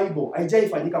kwa Bible,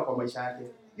 haijaifanyika kwa maisha yake.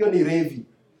 Hiyo ni revi.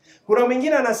 Kuna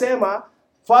mwingine anasema,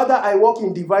 Father, I walk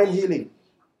in divine healing.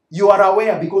 You are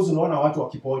aware because unaona watu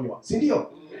wakiponywa. Si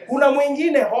ndio? Kuna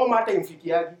mwingine homa hata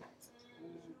imfikiaji.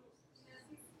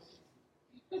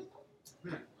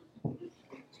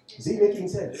 Is it making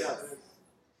sense? Yes.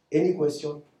 Any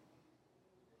question?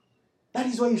 That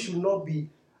is why you should not be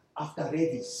after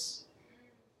ravis.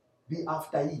 Be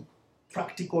after it.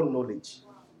 Practical knowledge.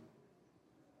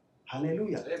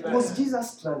 Hallelujah. Amen. Was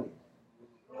Jesus stranded?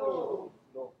 No.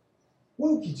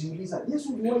 Wewe ukijiuliza,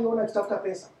 Yesu uliona akitafuta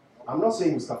pesa? I'm not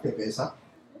saying usitafute pesa,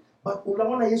 but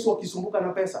unaona Yesu akisumbuka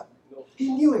na pesa? No. He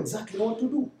knew exactly what to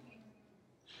do.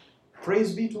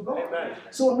 Praise be to God. Amen.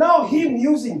 So now him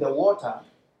using the water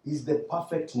is the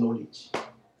perfect knowledge.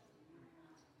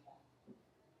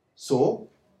 So,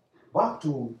 back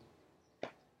to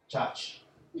church.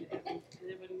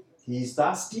 He is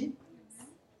thirsty.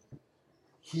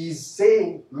 He is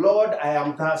saying, Lord, I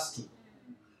am thirsty.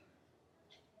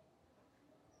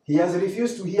 He has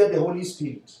refused to hear the Holy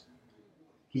Spirit.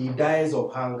 He dies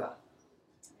of hunger.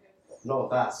 No,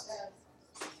 thirst.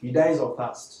 He dies of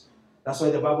thirst. That's why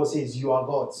the Bible says, you are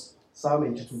gods. Psalm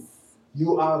 82.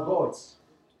 You are gods.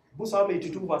 Psalm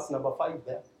 82 verse number 5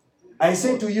 there. I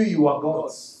say to you, you are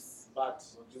gods. But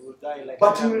you will die like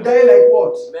But you will die like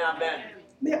what?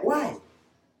 Amen. Why?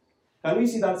 Can we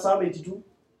see that Psalm 82?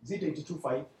 Is it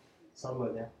 82:5?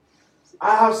 Somewhere there.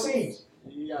 I have said,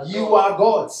 you are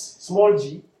gods, small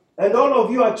g, and all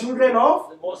of you are children of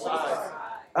the Most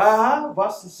High.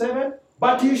 Verse 7.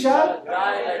 But you shall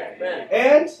Die like men.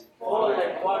 and Fall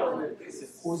like one of the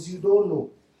pieces. because you don't know.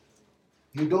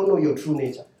 You don't know your true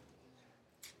nature.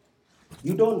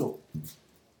 You don't know.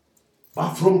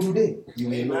 But from today, you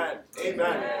will know. Amen.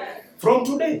 Amen. From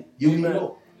today, you will Amen.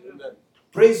 know. Amen.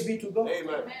 Praise be to God.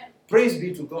 Amen. Praise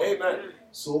be to God. Amen.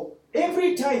 So,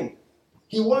 every time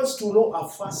he wants to know a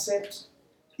facet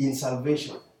in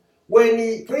salvation, when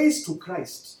he prays to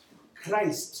Christ,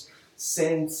 Christ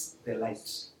sends the light.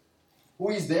 Who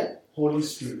is there? Holy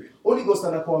Spirit. Holy Ghost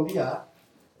anakuambia,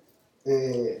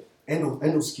 endo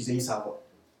usikize hii sermon.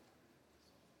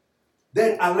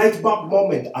 Then a light bulb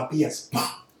moment appears.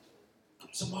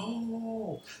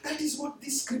 So, that is what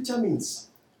this scripture means.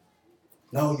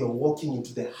 Now you're walking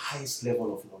into the highest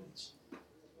level of knowledge.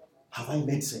 Have I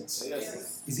made sense?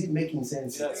 Yes. Is it making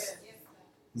sense? Yes.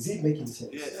 Is it making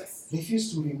sense? Yes.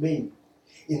 Refuse to remain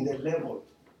in the level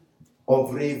of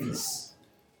ravis.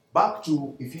 Back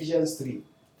to Ephesians 3.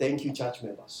 Thank you, church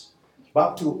members.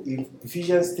 Back to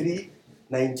Ephesians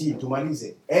 3:19 to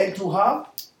Malize. And to have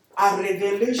a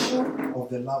revelation of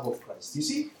the love of Christ. You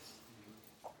see?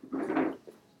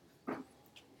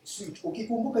 Sweet.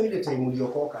 Ukikumbuka ile time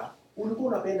uliokoka, ulikuwa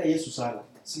unapenda Yesu sana.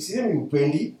 Sisemi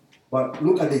mpendi, but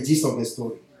look at the gist of the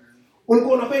story.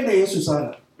 Ulikuwa unapenda Yesu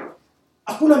sana.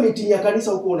 Hakuna meeting ya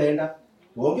kanisa huko unaenda.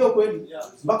 Uongee ukweli.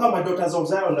 Mpaka Daughters of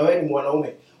Zion na wewe ni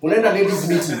mwanaume. Unaenda ladies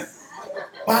meeting.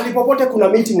 Pali popote kuna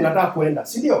meeting unataka kwenda,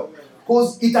 si ndio?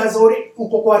 Because it has already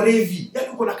uko kwa revi.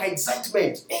 Yaani uko na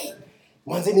excitement.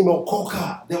 Manze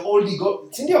nimeokoka. The oldie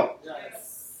God. Si ndio?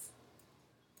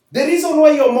 The reason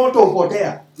why your moto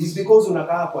upotea is because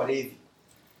unakaa kwa revi.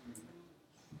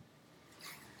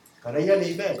 Can I hear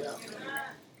the amen?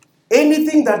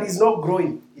 Anything that is not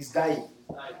growing is dying.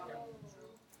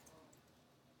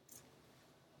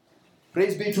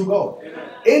 Praise be to God. Amen.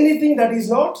 Anything that is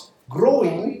not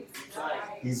growing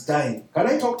is dying. Can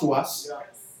I talk to us?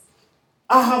 Yes.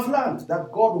 I have learned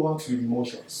that God works with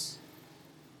emotions.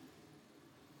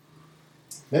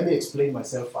 Let me explain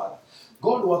myself further.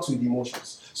 God works with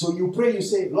emotions. So you pray, you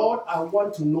say, Lord, I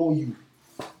want to know you.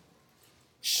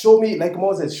 Show me, like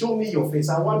Moses, show me your face.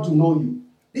 I want to know you.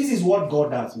 This is what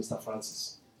God does, Mr.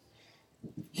 Francis.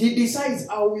 He decides,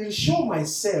 I will show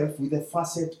myself with a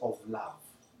facet of love.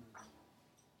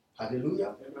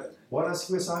 Hallelujah. Bwana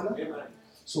asifiwe sana.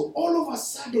 So all of a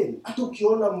sudden, hata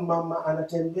ukiona mama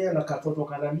anatembea na katoto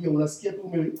kanalia, unasikia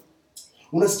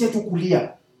tu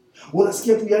kulia.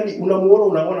 Unasikia tu yani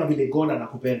unamuona vile God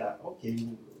anakupenda. Okay,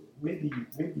 maybe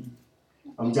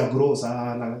amjagrow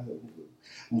sana.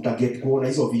 Mtaget kuona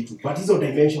hizo vitu. But hizo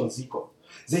dimensions ziko.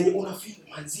 Zenye unafeel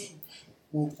manzi.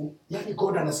 Yani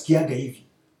God anasikiaga hivi.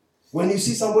 When you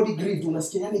see somebody grieved,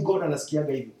 unasikia yani God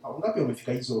anasikiaga hivi. Ngapi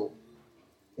wamefika hizo?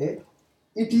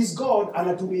 It is God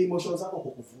anatumia emotions zako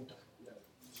kukuvuta.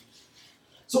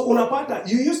 So unapata,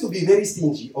 you used to be very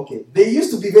stingy. Okay, they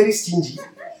used to be very stingy.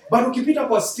 But ukipita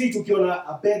kwa street ukiona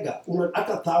a beggar,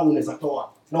 hata thao unaweza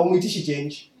toa na umuitishi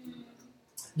change.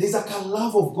 There's a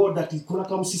love of God that kuna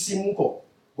kama msisimuko.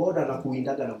 God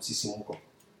anakuindaga na msisimuko.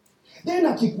 Then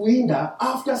akikuinda,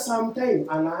 after some time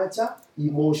anaacha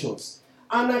emotions.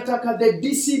 Anataka the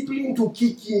discipline to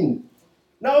kick in.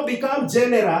 Now become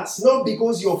generous, not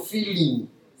because you're feeling,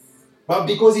 but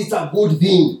because it's a good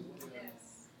thing.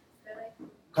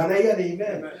 Can I hear the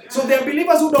amen? So there are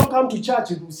believers who don't come to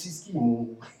church with usiski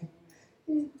Mungu.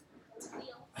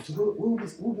 Who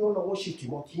do you worship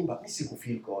him or him? But siku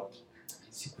feel God.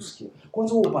 Sikusikia.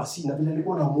 Kwanza ubasi na vile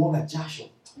nilikuwa namuoga jasho.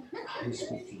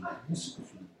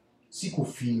 Siku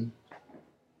feel.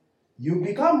 You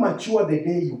become mature the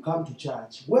day you come to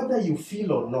church, whether you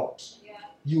feel or not.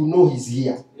 You know he's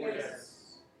here.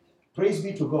 Yes. Praise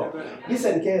be to God. Amen.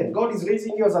 Listen, Ken, God is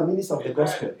raising you as a minister of the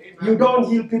gospel. Amen. You don't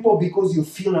heal people because you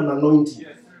feel an anointing.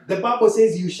 Yes. The Bible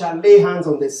says you shall lay hands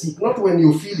on the sick, not when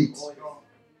you feel it.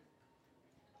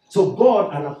 So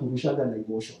God anakurushaga na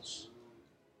emotions.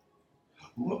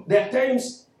 There are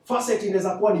times facet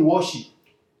inaweza kuwa ni worship.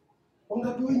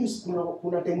 Wangapi wenyu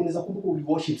kuna time unaweza kumbuka uli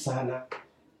worship sana.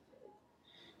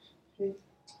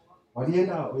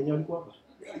 Walienda wenye walikuwa hapa.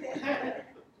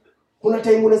 Kuna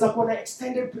time unaweza kuwa na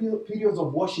extended periods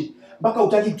of worship mpaka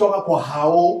utaki kutoka kwa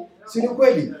hao. Si ni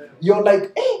kweli? You're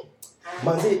like,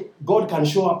 manze, God can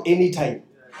show up anytime.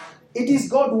 It is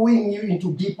God wooing you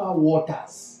into deeper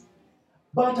waters.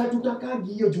 But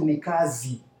hatutakagi hiyo juu ni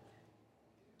kazi.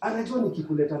 Anajua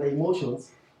nikikuleta na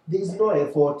emotions, there is no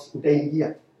effort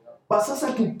utaingia. But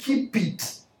sasa to keep it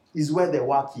is where the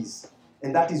work is.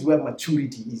 And that is where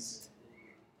maturity is.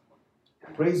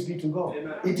 Praise be to God.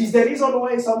 Amen. It is the reason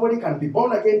why somebody can be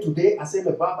born again today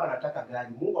aseme baba anataka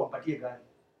gari. Mungu ampatie gari.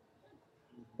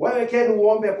 Wewe Ken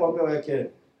uombe kuombe wewe Ken.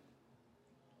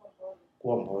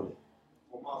 Kuombole.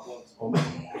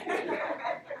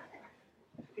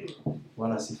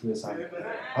 Bwana asifiwe sana.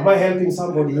 Am I helping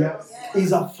somebody here?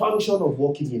 It's a function of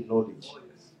walking in knowledge.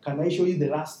 Can I show you the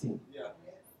last thing? Yeah.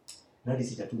 Nani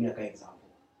sitatumia kama example.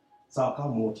 Sawa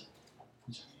kama moja.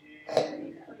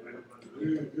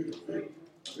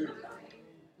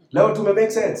 Leo tume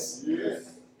make sense?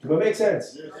 Yes. Tume make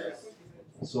sense?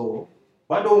 Yes. So,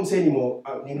 bado umse ni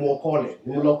muokole,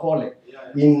 ni mlokole.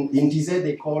 In TZ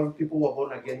they call people who are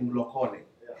born again mlokole.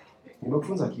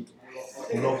 Nimekufunza kitu.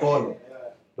 Mlokole.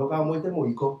 Doka mwete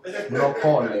moiko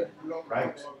mlokole.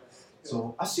 Right?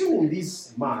 So, assuming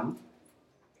this man,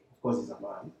 of course he's a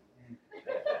man,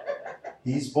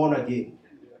 he's born again.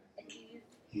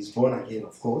 He's born again,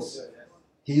 of course.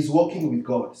 He's walking with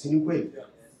God.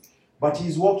 But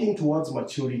he's walking towards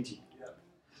maturity.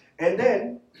 And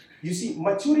then, you see,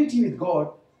 maturity with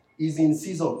God is in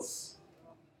seasons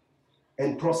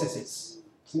and processes.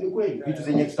 You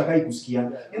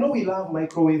know we love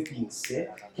microwave things.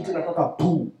 Kitu natoka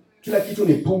poo. Kila kitu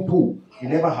ni poo. It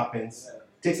never happens.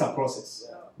 It takes a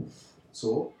process.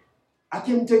 So, I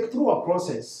can take through a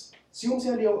process.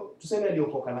 Tuseme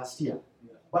aliokoka last year.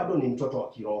 Bado ni mtoto wa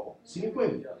kiroho. Si ni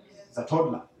kweli? It's a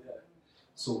toddler.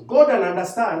 So God can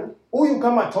understand huyu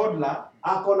kama toddler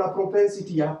ako na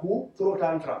propensity ya ku throw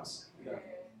tantrums.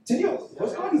 Sindio?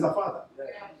 Because God is a father.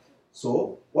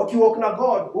 So, wakiwalk na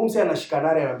God, umse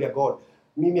anashikanari anambia God,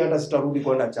 Mimi hata sitarudi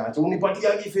kwenda church.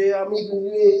 Unipatia kifea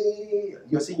mimi.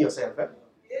 You're seeing yourself, eh?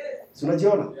 Si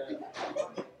unajiona?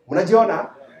 Mnajiona?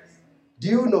 Do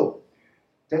you know?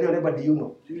 Tell your neighbor, do you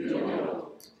know?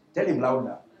 Tell him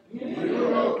louder.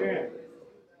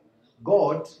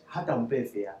 God hata mpe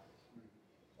fea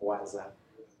kwanza.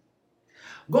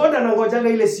 God anangojaga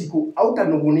ile siku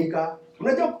hautanungunika.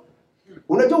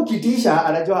 Unajua ukitisha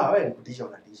anajua wewe nikutisha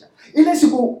unatisha. Ile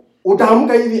siku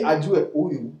utaamka hivi ajue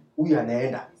huyu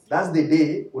anaenda. That's the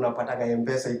day unapataka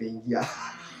M-Pesa imeingia.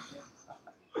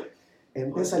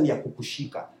 M-Pesa ni ya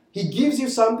kukushika. He gives you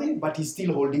something but he's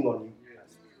still holding on you.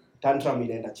 Tantrum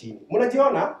inaenda chini.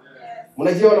 Mnajiona?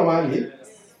 Mnajiona mahali?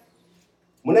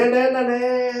 Mnaenda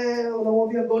na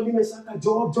unamwambia God nimesaka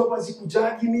job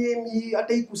azikujagi mimi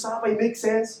hata ikusaba it makes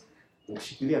sense.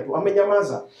 Unashikilia tu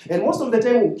amenyamaza. And most of the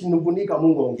time ukinugunika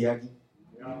Mungu aongeagi.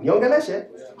 Niongeleshe?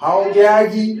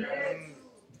 Haongeagi.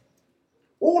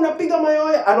 Unapiga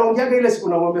mayowe anaongeaga ile siku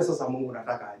namwambia sasa Mungu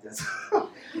nataka aje.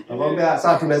 Namwambia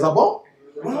sasa tunaweza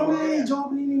Mama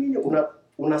job nini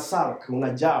una sulk, una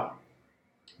jam.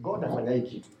 God afanya hiki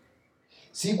kitu.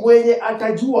 Siku yenye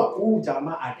atajua huu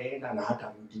jamaa ataenda na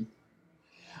hatarudi.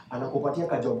 Anakupatia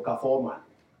ka job ka foreman.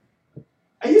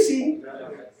 Are you seeing?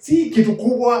 Si kitu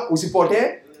kubwa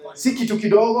usipotee, si kitu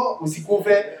kidogo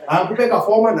usikufe, anakupa ka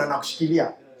foreman na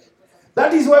anakushikilia.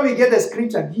 That is why we get the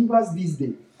scripture, give us this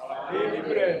day.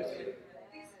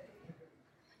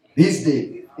 This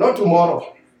day, not tomorrow.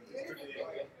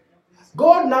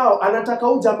 God now anataka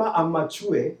huyu jamaa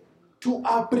amachue to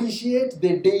appreciate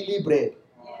the daily bread.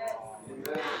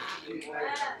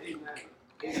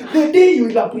 The day you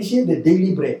will appreciate the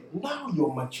daily bread, now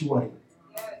you're maturing.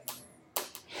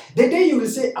 The day you will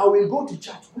say, I will go to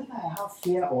church, whether I have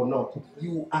fear or not,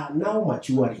 you are now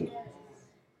maturing.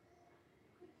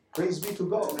 Praise be to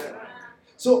God.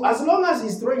 So as long as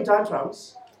he's throwing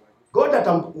tantrums, God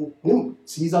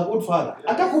he's a good father.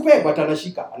 Atakupe but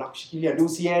anashika, anakushikilia ndio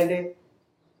usiende.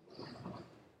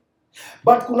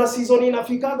 But kuna season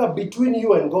inafikaga between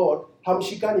you and God,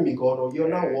 hamshikani mikono, you're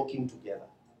now walking together.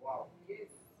 Wow.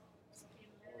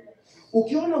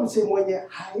 Ukiona msemo mwenye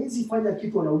haezi fanya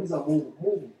kitu anauliza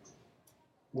Mungu,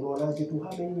 unaonaje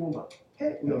tuhame nyumba?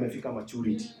 Huyo amefika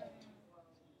maturity.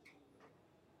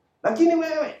 Lakini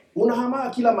wewe unahama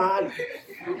kila mahali.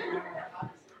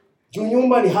 Juu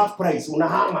nyumba ni half price,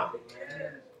 unahama.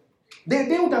 The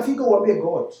day utafika uambie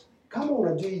God, kama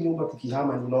unajua hii nyumba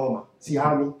tukihama ni noma,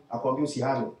 sihami, akwambia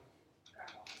usihami.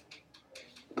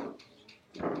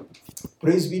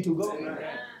 Praise be to God.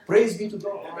 Praise be to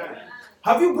God.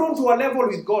 Have you grown to a level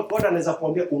with God? God anaweza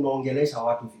kuambia unaongelesha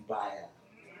watu vibaya.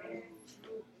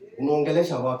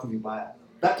 Unaongelesha watu vibaya.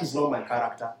 That is not my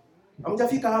character.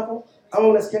 Hamjafika hapo? Kama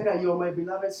unasikiaga you are my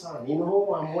beloved son, in whom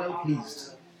I'm well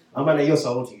pleased. Ama na hiyo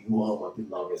sauti, you are my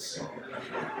beloved son.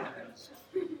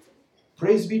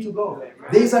 Praise be to God.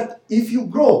 If you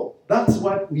grow, that's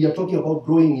what we are talking about,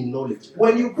 growing in knowledge.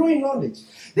 When you grow in knowledge,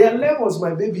 there are levels,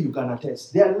 my baby, you can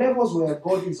attest. There are levels where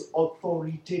God is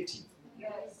authoritative.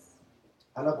 Yes.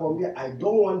 Anakuambia, I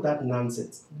don't want that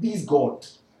nonsense. This God,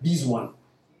 this one.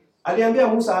 Aliambia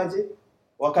Musa aje,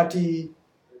 wakati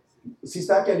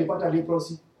sister yake alipata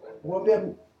leprosy. Mwambia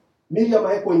Miriam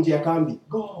haiko nje ya kambi.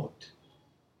 God.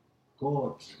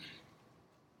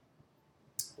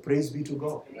 Praise be to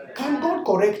God. Can God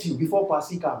correct you before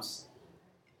Percy comes?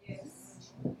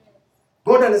 Yes.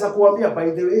 God anaweza kuambia,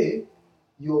 by the way,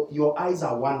 your eyes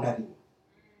are wandering.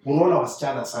 Unaona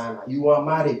wasichana sana. You are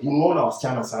married. Unaona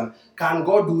wasichana sana. Can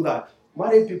God do that?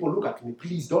 Married people, look at me.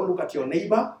 Please don't look at your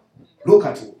neighbor. Look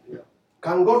at me.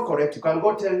 Can God correct you? Can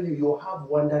God tell you have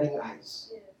wandering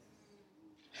eyes?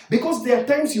 Because there are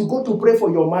times you go to pray for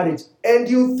your marriage and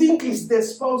you think it's the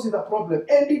spouse is the problem,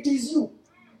 and it is you.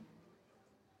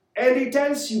 And he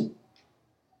tells you,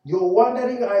 your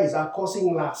wandering eyes are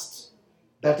causing lust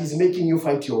that is making you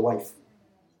fight your wife.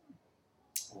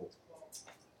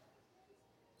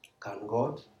 Can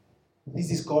God?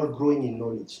 This is called growing in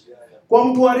knowledge. Kwa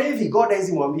mtu arevi, God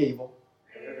haezi mwambia hivyo.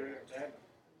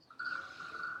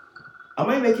 Am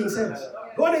I making sense?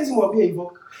 God haezi mwambia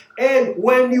hivyo. And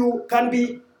when you can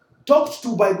be talked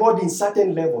to by God in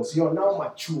certain levels, you are now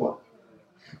mature.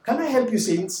 Can I help you,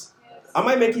 saints? Am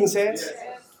I making sense?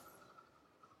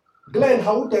 Glenn,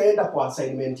 hautaenda kwa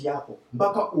assignment yako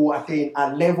mpaka uattain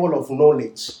a level of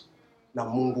knowledge na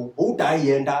Mungu.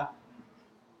 Hutaienda.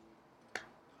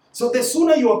 So the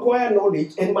sooner you acquire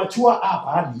knowledge and mature up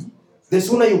early, the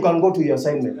sooner you can go to your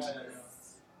assignment.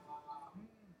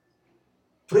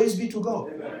 Praise be to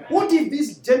God. What if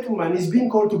this gentleman is being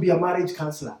called to be a marriage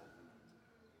counselor?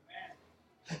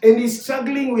 And he's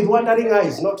struggling with wandering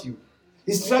eyes, not you.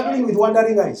 He's struggling with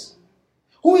wandering eyes.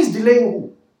 Who is delaying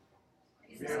who?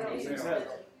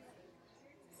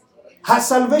 Has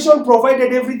salvation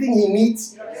provided everything he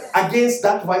needs against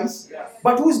that vice?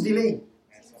 But who is delaying?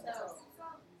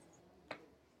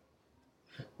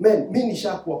 Men, mi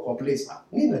nishakuwa kwa place.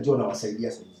 Mi najua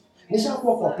nawasaidia sasa.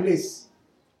 Nishakuwa kwa place.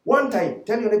 One time,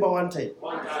 tell your neighbor one time.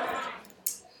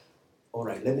 All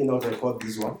right, let me not record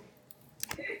this one.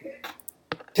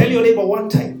 Tell your neighbor one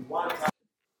time.